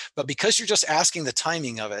 But because you're just asking the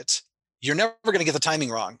timing of it, you're never going to get the timing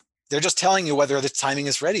wrong. They're just telling you whether the timing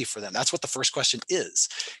is ready for them. That's what the first question is,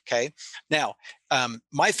 okay? Now,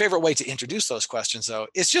 my favorite way to introduce those questions, though,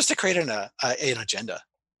 is just to create an agenda.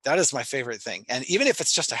 That is my favorite thing. And even if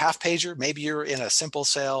it's just a half pager, maybe you're in a simple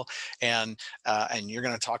sale and you're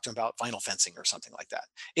going to talk to them about vinyl fencing or something like that.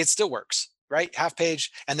 It still works, right? Half page.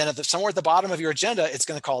 And then somewhere at the bottom of your agenda, it's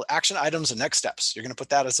going to call action items and next steps. You're going to put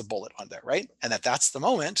that as a bullet on there, right? And that's the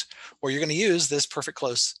moment where you're going to use this perfect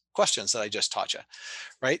close questions that I just taught you,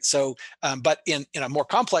 right? So, but in a more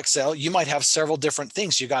complex sale, you might have several different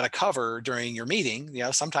things you got to cover during your meeting. You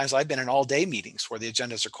know, sometimes I've been in all day meetings where the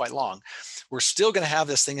agendas are quite long. We're still going to have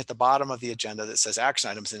this thing at the bottom of the agenda that says action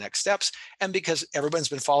items and next steps. And because everyone's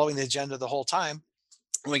been following the agenda the whole time,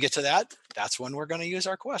 when we get to that, that's when we're going to use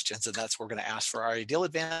our questions, and that's where we're going to ask for our ideal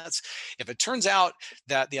advance. If it turns out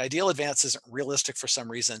that the ideal advance isn't realistic for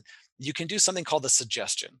some reason, you can do something called the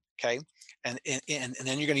suggestion, okay? And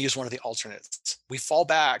then you're going to use one of the alternates. We fall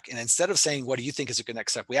back, and instead of saying, what do you think is a good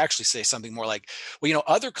next step, we actually say something more like, well, you know,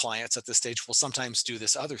 other clients at this stage will sometimes do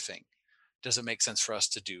this other thing. Does it make sense for us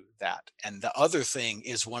to do that? And the other thing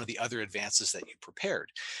is one of the other advances that you prepared.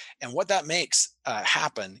 And what that makes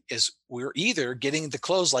happen is we're either getting the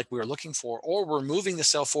close like we were looking for, or we're moving the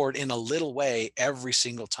sale forward in a little way every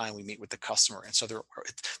single time we meet with the customer. And so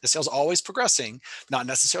the sale's always progressing, not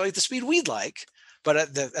necessarily at the speed we'd like, but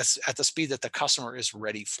at the speed that the customer is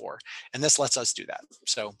ready for. And this lets us do that.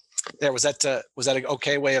 So there, was that an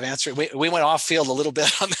okay way of answering? We went off field a little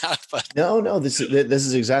bit on that, but No, this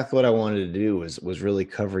is exactly what I wanted to do, was really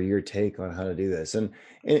cover your take on how to do this. And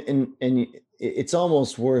it's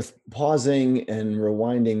almost worth pausing and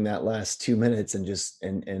rewinding that last 2 minutes and just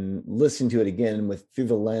and listening to it again through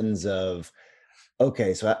the lens of,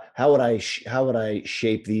 okay, so how would I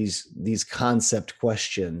shape these concept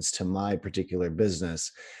questions to my particular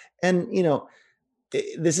business? And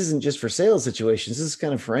this isn't just for sales situations. This is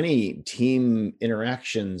kind of for any team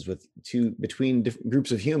interactions between different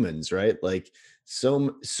groups of humans, right? Like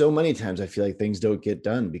so many times I feel like things don't get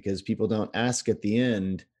done because people don't ask at the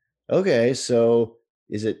end, okay, so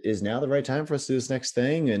is now the right time for us to do this next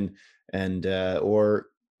thing? Or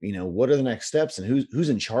what are the next steps, and who's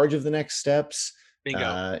in charge of the next steps?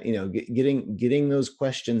 bingo. Getting those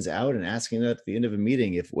questions out and asking that at the end of a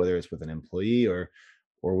meeting, whether it's with an employee or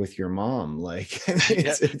with your mom, like, I mean,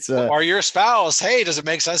 Yeah. it's Or your spouse. Hey, does it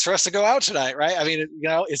make sense for us to go out tonight? Right. I mean,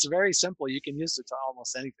 it's very simple. You can use it to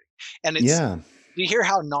almost anything. And yeah, do you hear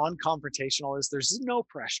how non-confrontational it is? There's no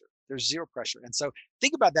pressure. There's zero pressure. And so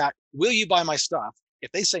think about that. Will you buy my stuff?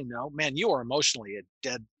 If they say no, man, you are emotionally at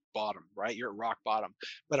dead bottom, right? You're at rock bottom.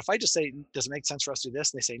 But if I just say, does it make sense for us to do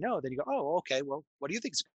this? And they say no, then you go, oh, okay, well, what do you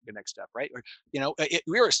think is the next step, right? Or,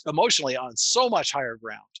 we're emotionally on so much higher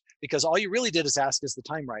ground because all you really did is ask, is the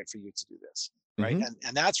time right for you to do this, right? hmm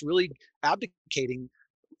And that's really abdicating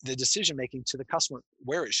the decision making to the customer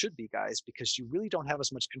where it should be, guys, because you really don't have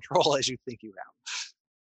as much control as you think you have.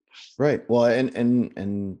 right. Well,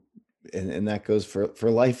 and that goes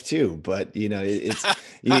for life too. But it's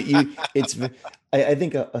it's. I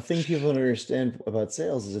think a thing people don't understand about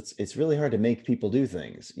sales is it's really hard to make people do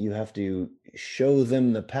things. You have to show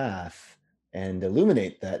them the path and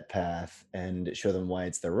illuminate that path and show them why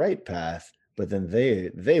it's the right path. But then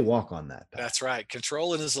they walk on that path. That's right.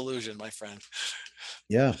 Control and his illusion, my friend.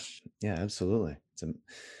 Yeah, yeah, absolutely.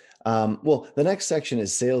 Well, the next section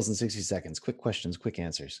is sales in 60 seconds. Quick questions, quick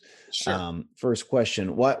answers. Sure. First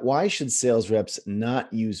question: Why should sales reps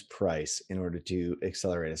not use price in order to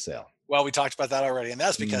accelerate a sale? Well, we talked about that already, and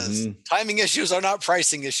that's because hmm timing issues are not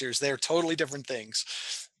pricing issues. They're totally different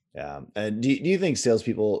things. Yeah. Do you think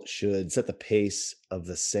salespeople should set the pace of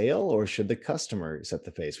the sale, or should the customer set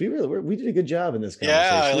the pace? We did a good job in this Yeah,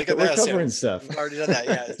 conversation. look at We're this. Yeah, covering stuff. we've already done that.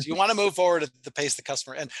 Yeah, you want to move forward at the pace of the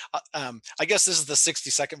customer, and I guess this is the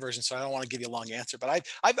 60-second version, so I don't want to give you a long answer. But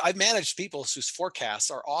I've managed people whose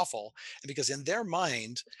forecasts are awful, and because in their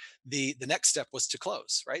mind the next step was to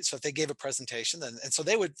close, right? So if they gave a presentation, then and so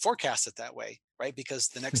they would forecast it that way, right? Because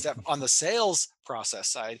the next step on the sales process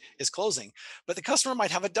side is closing, but the customer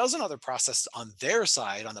might have a dozen other processes on their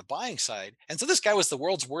side, on the buying side. And so this guy was the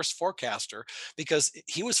world's worst forecaster because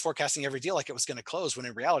he was forecasting every deal like it was going to close, when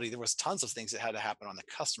in reality there was tons of things that had to happen on the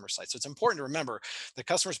customer side. So it's important to remember the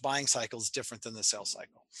customer's buying cycle is different than the sales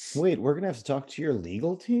cycle. Wait, we're gonna have to talk to your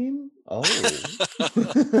legal team? Oh.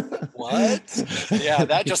 What? Yeah,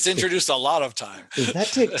 that just introduced a lot of time. Does that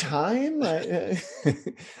take time?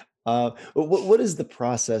 What is the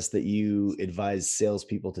process that you advise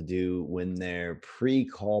salespeople to do when they're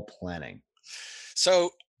pre-call planning?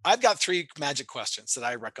 So I've got three magic questions that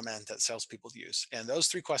I recommend that salespeople use. And those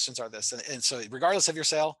three questions are this. And so, regardless of your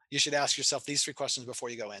sale, you should ask yourself these three questions before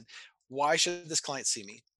you go in. Why should this client see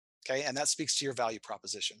me? Okay. And that speaks to your value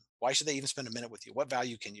proposition. Why should they even spend a minute with you? What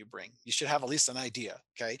value can you bring? You should have at least an idea.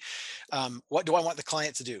 Okay. What do I want the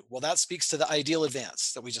client to do? Well, that speaks to the ideal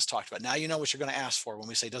advance that we just talked about. Now you know what you're going to ask for when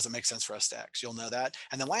we say, does it make sense for us to X? You'll know that.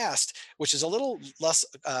 And then last, which is a little less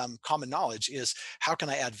common knowledge, is how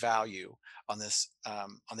can I add value on this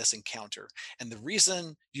encounter? And the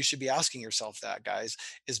reason you should be asking yourself that, guys,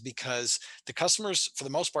 is because the customers, for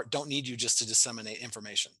the most part, don't need you just to disseminate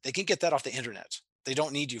information. They can get that off the internet. They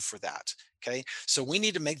don't need you for that. Okay. So we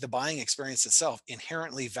need to make the buying experience itself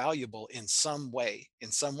inherently valuable in some way,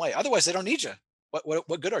 in some way. Otherwise, they don't need you.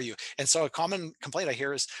 What good are you? And so a common complaint I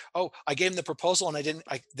hear is, oh, I gave them the proposal and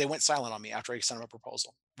they went silent on me after I sent them a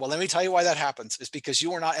proposal. Well, let me tell you why that happens. It's because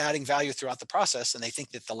you are not adding value throughout the process. And they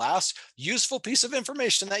think that the last useful piece of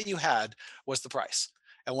information that you had was the price.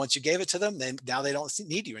 And once you gave it to them, then now they don't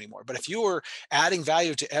need you anymore. But if you were adding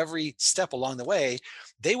value to every step along the way,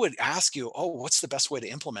 they would ask you, oh, what's the best way to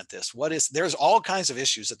implement this? There's all kinds of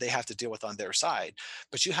issues that they have to deal with on their side,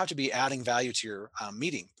 but you have to be adding value to your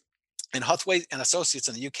meeting. And Huthway and Associates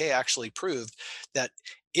in the UK actually proved that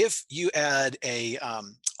if you add a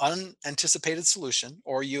unanticipated solution,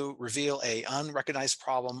 or you reveal a unrecognized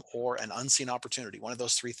problem or an unseen opportunity, one of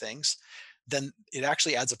those three things, then it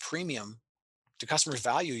actually adds a premium to customers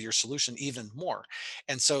value your solution even more.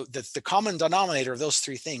 And so the common denominator of those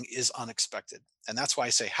three things is unexpected. And that's why I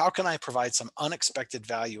say, how can I provide some unexpected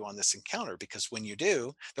value on this encounter? Because when you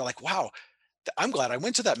do, they're like, wow, I'm glad I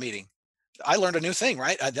went to that meeting. I learned a new thing,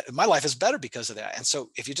 right? My life is better because of that. And so,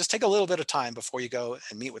 if you just take a little bit of time before you go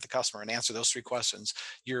and meet with the customer and answer those three questions,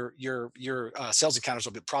 your sales encounters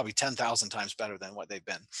will be probably 10,000 times better than what they've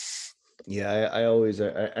been. Yeah, I always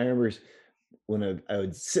I remember when I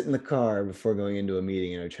would sit in the car before going into a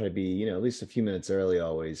meeting, and I would try to be, at least a few minutes early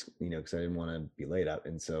always, because I didn't want to be late out.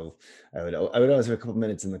 And so I would always have a couple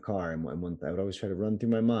minutes in the car, and I would always try to run through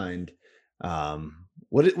my mind,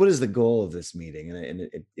 what is the goal of this meeting? And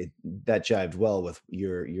it that jived well with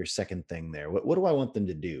your second thing there. What do I want them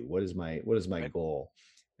to do? What is my Right. goal?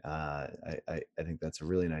 I think that's a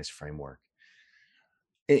really nice framework.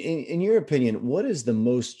 In your opinion, what is the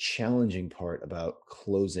most challenging part about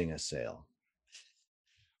closing a sale?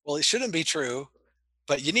 Well, it shouldn't be true,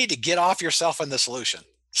 but you need to get off yourself and the solution.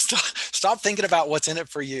 Stop thinking about what's in it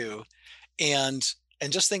for you, and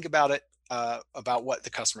just think about what the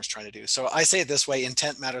customer's trying to do. So I say it this way: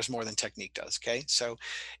 intent matters more than technique does. Okay, so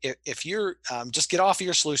if you're just get off of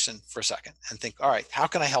your solution for a second and think, all right, how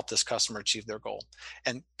can I help this customer achieve their goal?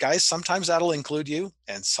 And guys, sometimes that'll include you,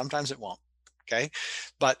 and sometimes it won't. Okay,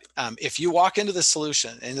 but if you walk into the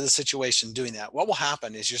solution, into the situation doing that, what will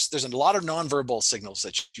happen is there's a lot of nonverbal signals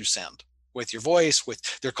that you send with your voice.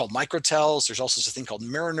 They're called microtells. There's also this thing called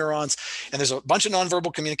mirror neurons, and there's a bunch of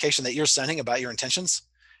nonverbal communication that you're sending about your intentions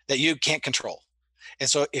that you can't control. And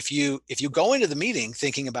so if you go into the meeting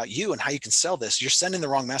thinking about you and how you can sell this, you're sending the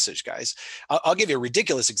wrong message, guys. I'll give you a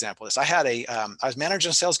ridiculous example of this. I was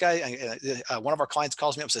managing a sales guy. One of our clients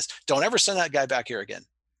calls me up and says, "Don't ever send that guy back here again.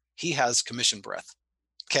 He has commission breath."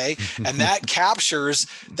 Okay. And that captures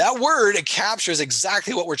that word. It captures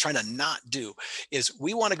exactly what we're trying to not do. Is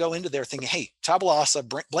we want to go into there thinking, hey, tabula rasa,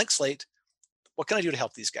 blank slate. What can I do to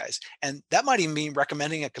help these guys? And that might even mean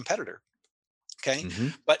recommending a competitor. Okay. Hmm.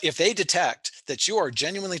 But if they detect that you are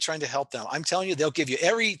genuinely trying to help them, I'm telling you, they'll give you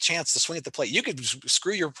every chance to swing at the plate. You could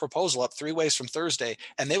screw your proposal up 3 ways from Thursday,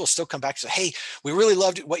 and they will still come back and say, hey, we really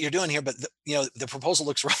loved what you're doing here, but the proposal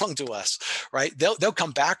looks wrong to us, right? They'll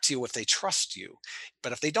come back to you if they trust you.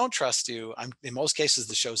 But if they don't trust you, in most cases,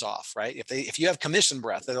 the show's off, right? If you have commission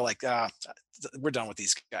breath, they're like, we're done with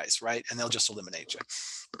these guys, right? And they'll just eliminate you.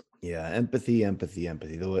 Yeah, empathy, empathy,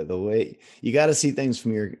 empathy. The way you got to see things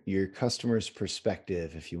from your customer's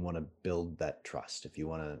perspective if you want to build that trust. If you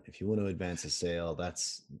want to advance a sale,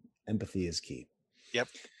 that's empathy is key. Yep.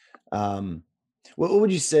 Um, What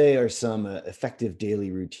would you say are some effective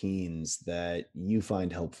daily routines that you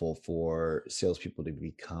find helpful for salespeople to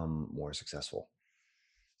become more successful?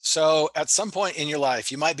 So at some point in your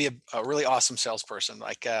life, you might be a really awesome salesperson.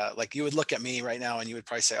 Like you would look at me right now and you would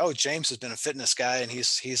probably say, "Oh, James has been a fitness guy and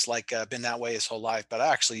he's like been that way his whole life." But I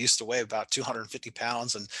actually used to weigh about 250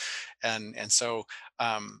 pounds, and so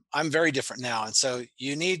I'm very different now. And so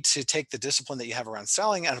you need to take the discipline that you have around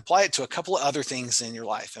selling and apply it to a couple of other things in your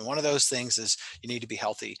life. And one of those things is you need to be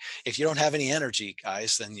healthy. If you don't have any energy,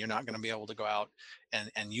 guys, then you're not going to be able to go out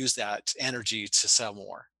and use that energy to sell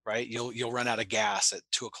more, right? You'll run out of gas at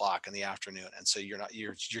 2 o'clock in the afternoon, and so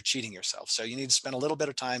you're cheating yourself. So you need to spend a little bit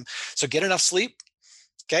of time. So get enough sleep.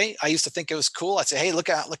 Okay, I used to think it was cool. I'd say, "Hey, look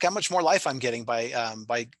how much more life I'm getting by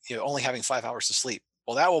only having 5 hours of sleep."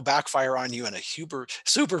 Well, that will backfire on you in a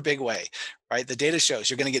super big way, right? The data shows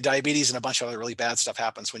you're going to get diabetes and a bunch of other really bad stuff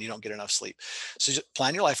happens when you don't get enough sleep. So just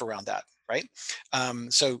plan your life around that, right?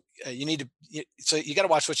 You need to, so you got to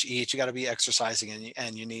watch what you eat. You got to be exercising,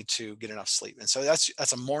 and you need to get enough sleep. And so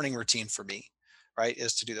that's a morning routine for me, right?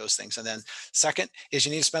 Is to do those things. And then second is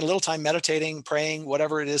you need to spend a little time meditating, praying,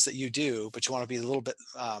 whatever it is that you do, but you want to be a little bit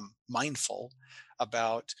mindful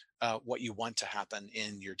about what you want to happen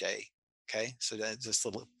in your day. Okay, so that just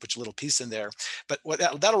put your little piece in there. But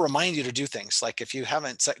that'll remind you to do things. Like if you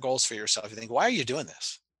haven't set goals for yourself, you think, why are you doing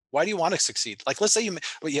this? Why do you want to succeed? Like let's say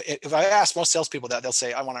if I ask most salespeople that, they'll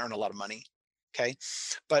say, I want to earn a lot of money. Okay,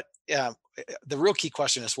 but the real key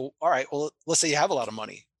question is, well, all right, well, let's say you have a lot of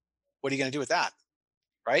money. What are you going to do with that?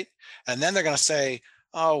 Right? And then they're going to say,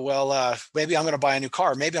 oh, well, maybe I'm going to buy a new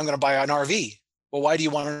car. Maybe I'm going to buy an RV. Well, why do you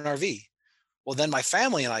want an RV? Well, then my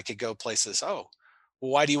family and I could go places. Oh, well,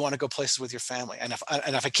 why do you want to go places with your family? And if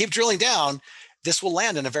I keep drilling down, this will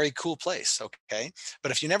land in a very cool place. Okay.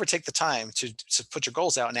 But if you never take the time to put your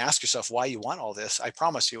goals out and ask yourself why you want all this, I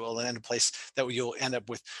promise you it will end a place that you'll end up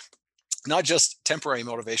with not just temporary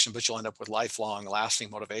motivation, but you'll end up with lifelong, lasting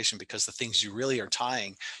motivation, because the things you really are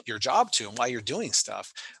tying your job to and why you're doing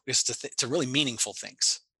stuff is to really meaningful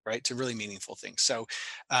things, right? To really meaningful things. So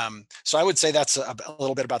I would say that's a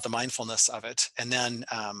little bit about the mindfulness of it. And then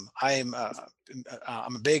I'm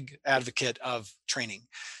a big advocate of training.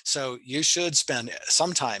 So you should spend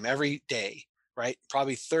some time every day, right?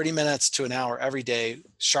 Probably 30 minutes to an hour every day,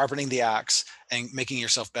 sharpening the axe and making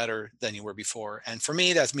yourself better than you were before. And for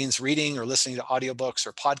me, that means reading or listening to audiobooks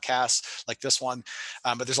or podcasts like this one.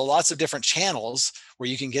 But there's lots of different channels where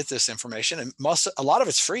you can get this information, and a lot of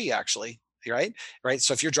it's free actually. Right.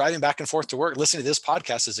 So if you're driving back and forth to work, listening to this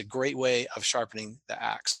podcast is a great way of sharpening the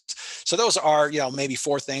axe. So those are, maybe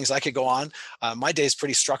four things. I could go on. My day is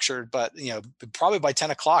pretty structured, but probably by 10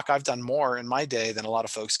 o'clock, I've done more in my day than a lot of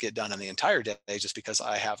folks get done in the entire day, just because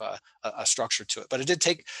I have a structure to it. But it did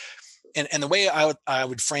take, and the way I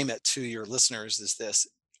would frame it to your listeners is this: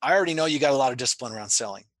 I already know you got a lot of discipline around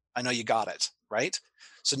selling. I know you got it, right?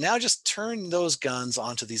 So now just turn those guns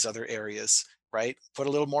onto these other areas, right? Put a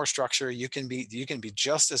little more structure. You can be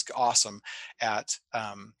just as awesome at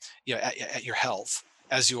at your health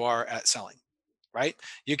as you are at selling, right?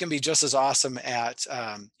 You can be just as awesome at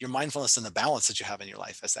your mindfulness and the balance that you have in your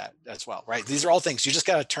life as that as well, right? These are all things you just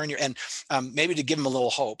got to turn your, and maybe to give them a little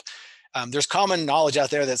hope. There's common knowledge out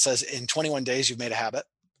there that says in 21 days you've made a habit,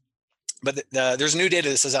 but there's new data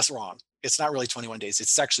that says that's wrong. It's not really 21 days.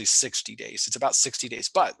 It's actually 60 days. It's about 60 days.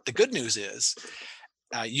 But the good news is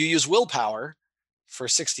you use willpower for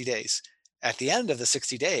 60 days. At the end of the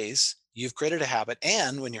 60 days, you've created a habit.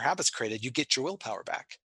 And when your habit's created, you get your willpower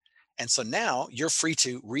back. And so now you're free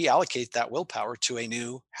to reallocate that willpower to a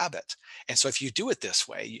new habit. And so if you do it this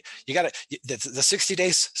way, you got to, the 60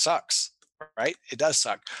 days sucks, right? It does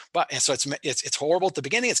suck. But, and so it's horrible at the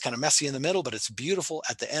beginning. It's kind of messy in the middle, but it's beautiful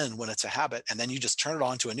at the end when it's a habit. And then you just turn it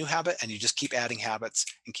on to a new habit, and you just keep adding habits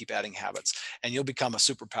and keep adding habits. And you'll become a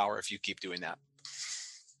superpower if you keep doing that.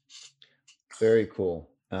 Very cool.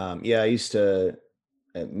 Yeah, I used to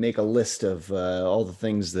make a list of all the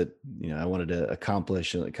things that I wanted to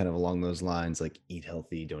accomplish, kind of along those lines, like eat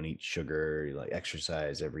healthy, don't eat sugar, like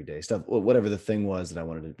exercise every day, stuff, whatever the thing was that I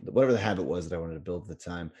wanted to, whatever the habit was that I wanted to build at the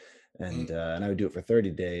time, Mhm. and I would do it for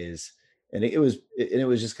 30 days, and it was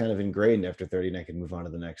just kind of ingrained after 30, and I could move on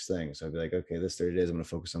to the next thing. So I'd be like, okay, this 30 days I'm going to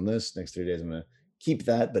focus on this. Next 30 days I'm going to keep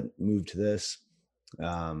that, but move to this.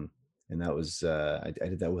 Um, and that was I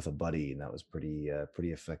did that with a buddy, and that was pretty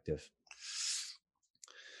effective.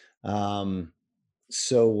 Um,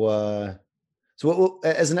 so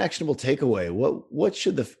as an actionable takeaway, what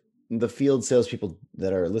should the field salespeople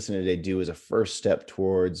that are listening today do as a first step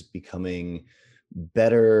towards becoming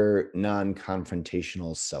better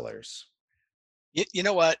non-confrontational sellers? You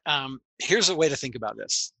know what? Here's a way to think about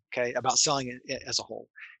this. okay, about selling it as a whole.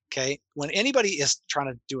 Okay, when anybody is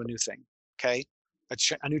trying to do a new thing, okay,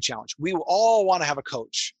 a new challenge, we all want to have a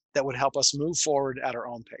coach that would help us move forward at our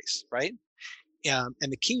own pace, right? And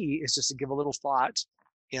the key is just to give a little thought,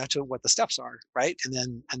 to what the steps are, right?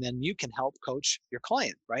 And then you can help coach your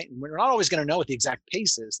client, right? And we're not always going to know what the exact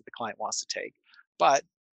pace is that the client wants to take, but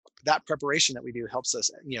that preparation that we do helps us,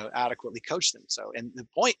 adequately coach them. So, and the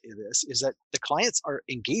point of this is that the clients are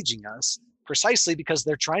engaging us precisely because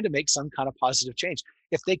they're trying to make some kind of positive change.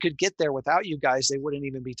 If they could get there without you guys, they wouldn't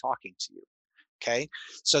even be talking to you. Okay,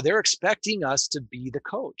 so they're expecting us to be the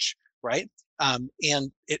coach, right? And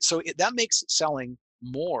that makes selling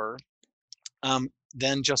more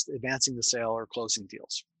than just advancing the sale or closing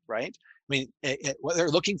deals, right? I mean, what they're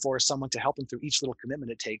looking for is someone to help them through each little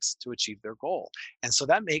commitment it takes to achieve their goal, and so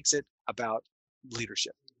that makes it about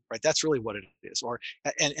leadership, right? That's really what it is.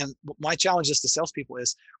 And my challenge is to salespeople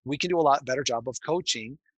is we can do a lot better job of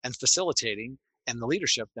coaching and facilitating and the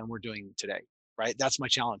leadership than we're doing today, right? That's my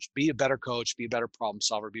challenge. Be a better coach, be a better problem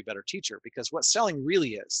solver, be a better teacher, because what selling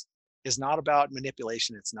really is not about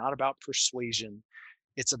manipulation. It's not about persuasion.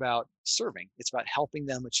 It's about serving. It's about helping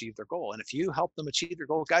them achieve their goal. And if you help them achieve their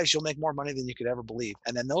goal, guys, you'll make more money than you could ever believe.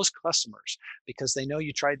 And then those customers, because they know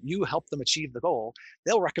you help them achieve the goal,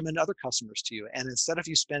 they'll recommend other customers to you. And instead of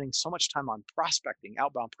you spending so much time on prospecting,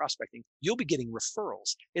 outbound prospecting, you'll be getting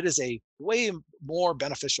referrals. It is a way more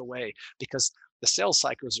beneficial way because the sales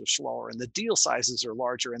cycles are slower and the deal sizes are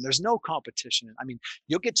larger and there's no competition. I mean,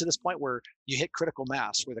 you'll get to this point where you hit critical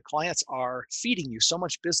mass where the clients are feeding you so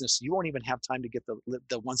much business you won't even have time to get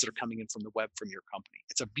the ones that are coming in from the web from your company.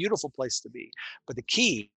 It's a beautiful place to be. But the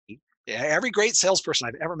key, every great salesperson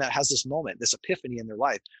I've ever met has this moment, this epiphany in their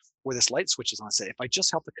life where this light switches on and say, if I just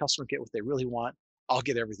help the customer get what they really want, I'll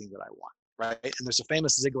get everything that I want. Right. And there's a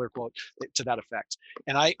famous Ziegler quote to that effect.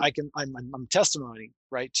 And I'm testimony,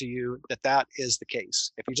 right, to you that is the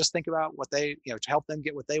case. If you just think about what they, to help them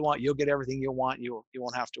get what they want, you'll get everything you want. You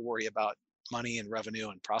won't have to worry about money and revenue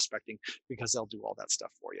and prospecting because they'll do all that stuff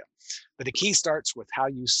for you. But the key starts with how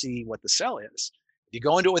you see what the sell is. If you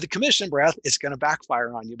go into it with a commission breath, it's going to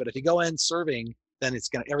backfire on you. But if you go in serving, then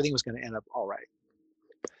everything was going to end up all right.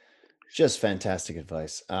 Just fantastic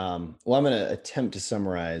advice. Well, I'm going to attempt to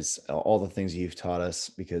summarize all the things you've taught us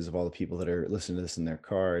because of all the people that are listening to this in their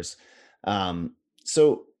cars.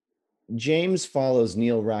 So James follows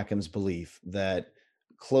Neil Rackham's belief that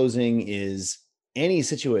closing is any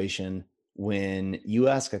situation when you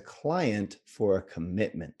ask a client for a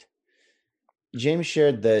commitment. James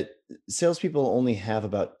shared that salespeople only have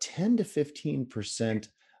about 10 to 15%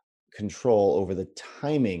 control over the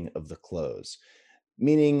timing of the close,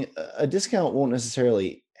 meaning a discount won't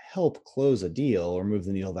necessarily help close a deal or move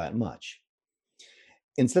the needle that much.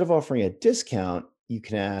 Instead of offering a discount, you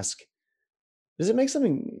can ask, does it make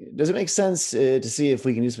sense to see if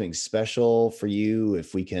we can do something special for you,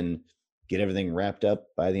 if we can get everything wrapped up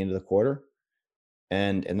by the end of the quarter?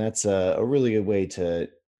 And that's a really good way to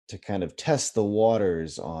kind of test the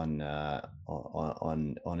waters on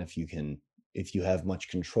if you have much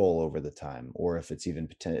control over the time, or if it's even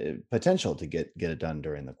potential to get it done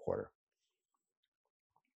during the quarter.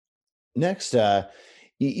 Next, you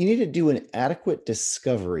need to do an adequate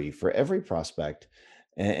discovery for every prospect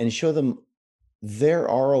and show them their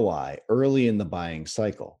ROI early in the buying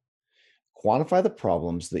cycle. Quantify the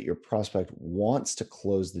problems that your prospect wants to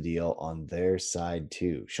close the deal on their side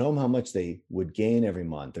too. Show them how much they would gain every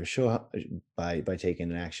month, or by taking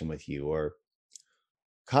an action with you, or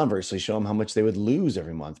conversely, show them how much they would lose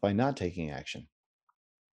every month by not taking action.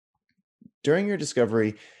 During your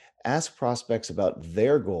discovery, ask prospects about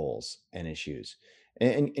their goals and issues,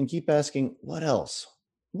 and keep asking, what else?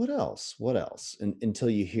 What else? What else? Until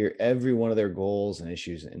you hear every one of their goals and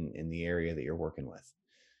issues in the area that you're working with.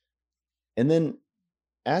 And then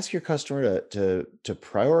ask your customer to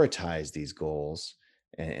prioritize these goals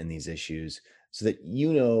and these issues so that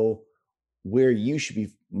you know where you should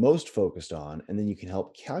be most focused on, and then you can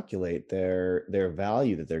help calculate their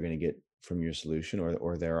value that they're going to get from your solution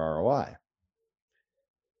or their ROI.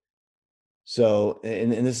 So,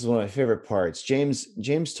 and this is one of my favorite parts.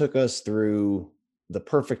 James took us through the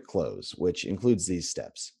perfect close, which includes these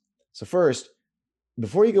steps. So first,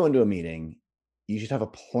 before you go into a meeting, you should have a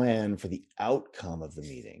plan for the outcome of the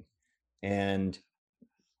meeting. And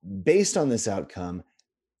based on this outcome,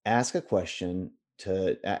 ask your questions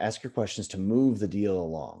to move the deal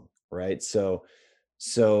along, right? So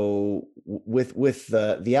with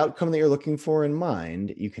the outcome that you're looking for in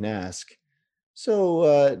mind, you can ask,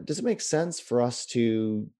 so does it make sense for us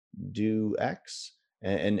to do X?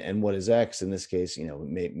 And what is X in this case?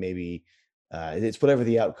 Maybe It's whatever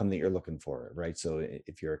the outcome that you're looking for, right? So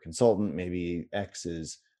if you're a consultant, maybe X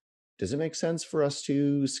is, does it make sense for us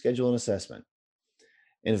to schedule an assessment?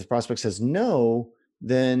 And if the prospect says no,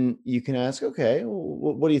 then you can ask, okay,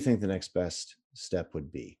 well, what do you think the next best step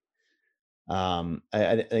would be?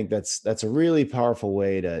 I think that's a really powerful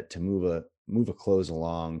way to move a close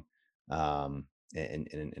along, and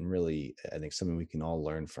really, I think something we can all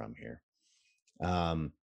learn from here.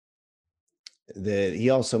 Um, he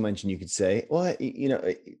also mentioned you could say, well,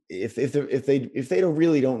 if they don't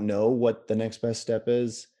really don't know what the next best step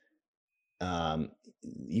is, um,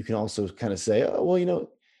 you can also kind of say, oh, well,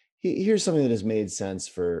 here's something that has made sense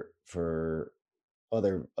for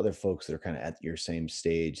other folks that are kind of at your same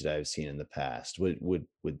stage that I've seen in the past. Would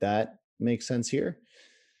that make sense here?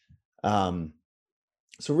 Um,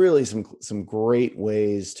 so really some great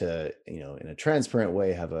ways to, in a transparent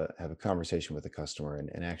way, have a conversation with the customer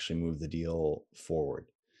and actually move the deal forward.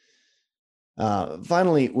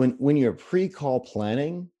 Finally, when you're pre-call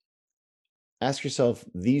planning, ask yourself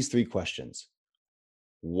these three questions.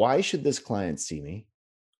 Why should this client see me?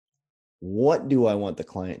 What do I want the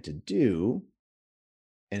client to do?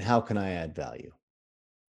 And how can I add value?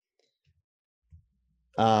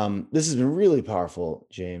 This has been really powerful,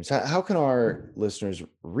 James. How can our listeners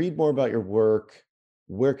read more about your work?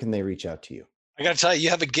 Where can they reach out to you? I got to tell you, you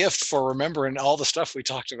have a gift for remembering all the stuff we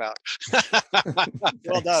talked about. Well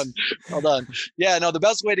Thanks. done. Well done. Yeah, no, the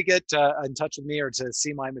best way to get in touch with me or to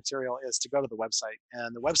see my material is to go to the website.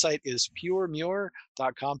 And the website is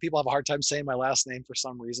puremuir.com. People have a hard time saying my last name for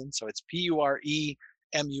some reason. So it's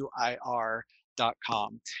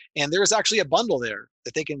PUREMUIR.com. And there's actually a bundle there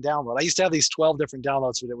that they can download. I used to have these 12 different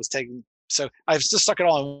downloads, but it was taking, so I've just stuck it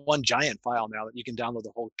all in one giant file now that you can download the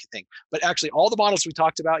whole thing. But actually, all the models we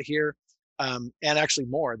talked about here, and actually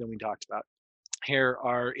more than we talked about here,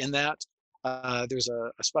 are in that. There's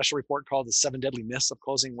a special report called the 7 Deadly Myths of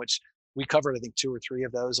Closing, which we covered, I think, 2 or 3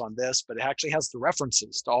 of those on this, but it actually has the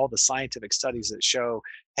references to all the scientific studies that show,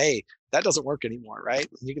 hey, that doesn't work anymore, right?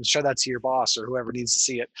 You can show that to your boss or whoever needs to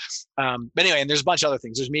see it. But anyway, and there's a bunch of other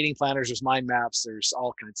things. There's meeting planners, there's mind maps, there's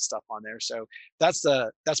all kinds of stuff on there. So that's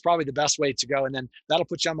probably the best way to go. And then that'll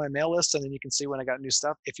put you on my mail list, and then you can see when I got new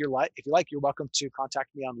stuff. If you like, you're welcome to contact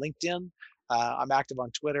me on LinkedIn. I'm active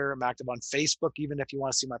on Twitter. I'm active on Facebook. Even if you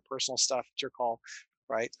want to see my personal stuff, it's your call,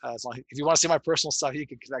 right? If you want to see my personal stuff, you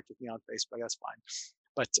can connect with me on Facebook. That's fine.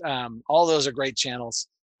 But all those are great channels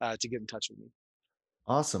to get in touch with me.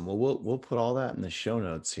 Awesome. Well, we'll put all that in the show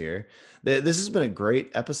notes here. This has been a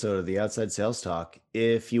great episode of the Outside Sales Talk.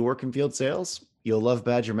 If you work in field sales, you'll love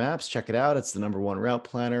Badger Maps. Check it out. It's the #1 route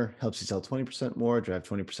planner. Helps you sell 20% more, drive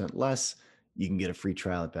 20% less. You can get a free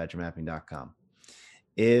trial at badgermapping.com.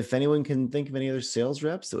 If anyone can think of any other sales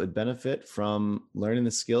reps that would benefit from learning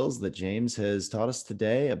the skills that James has taught us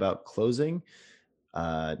today about closing,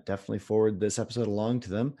 definitely forward this episode along to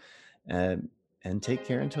them. And take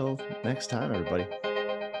care until next time, everybody.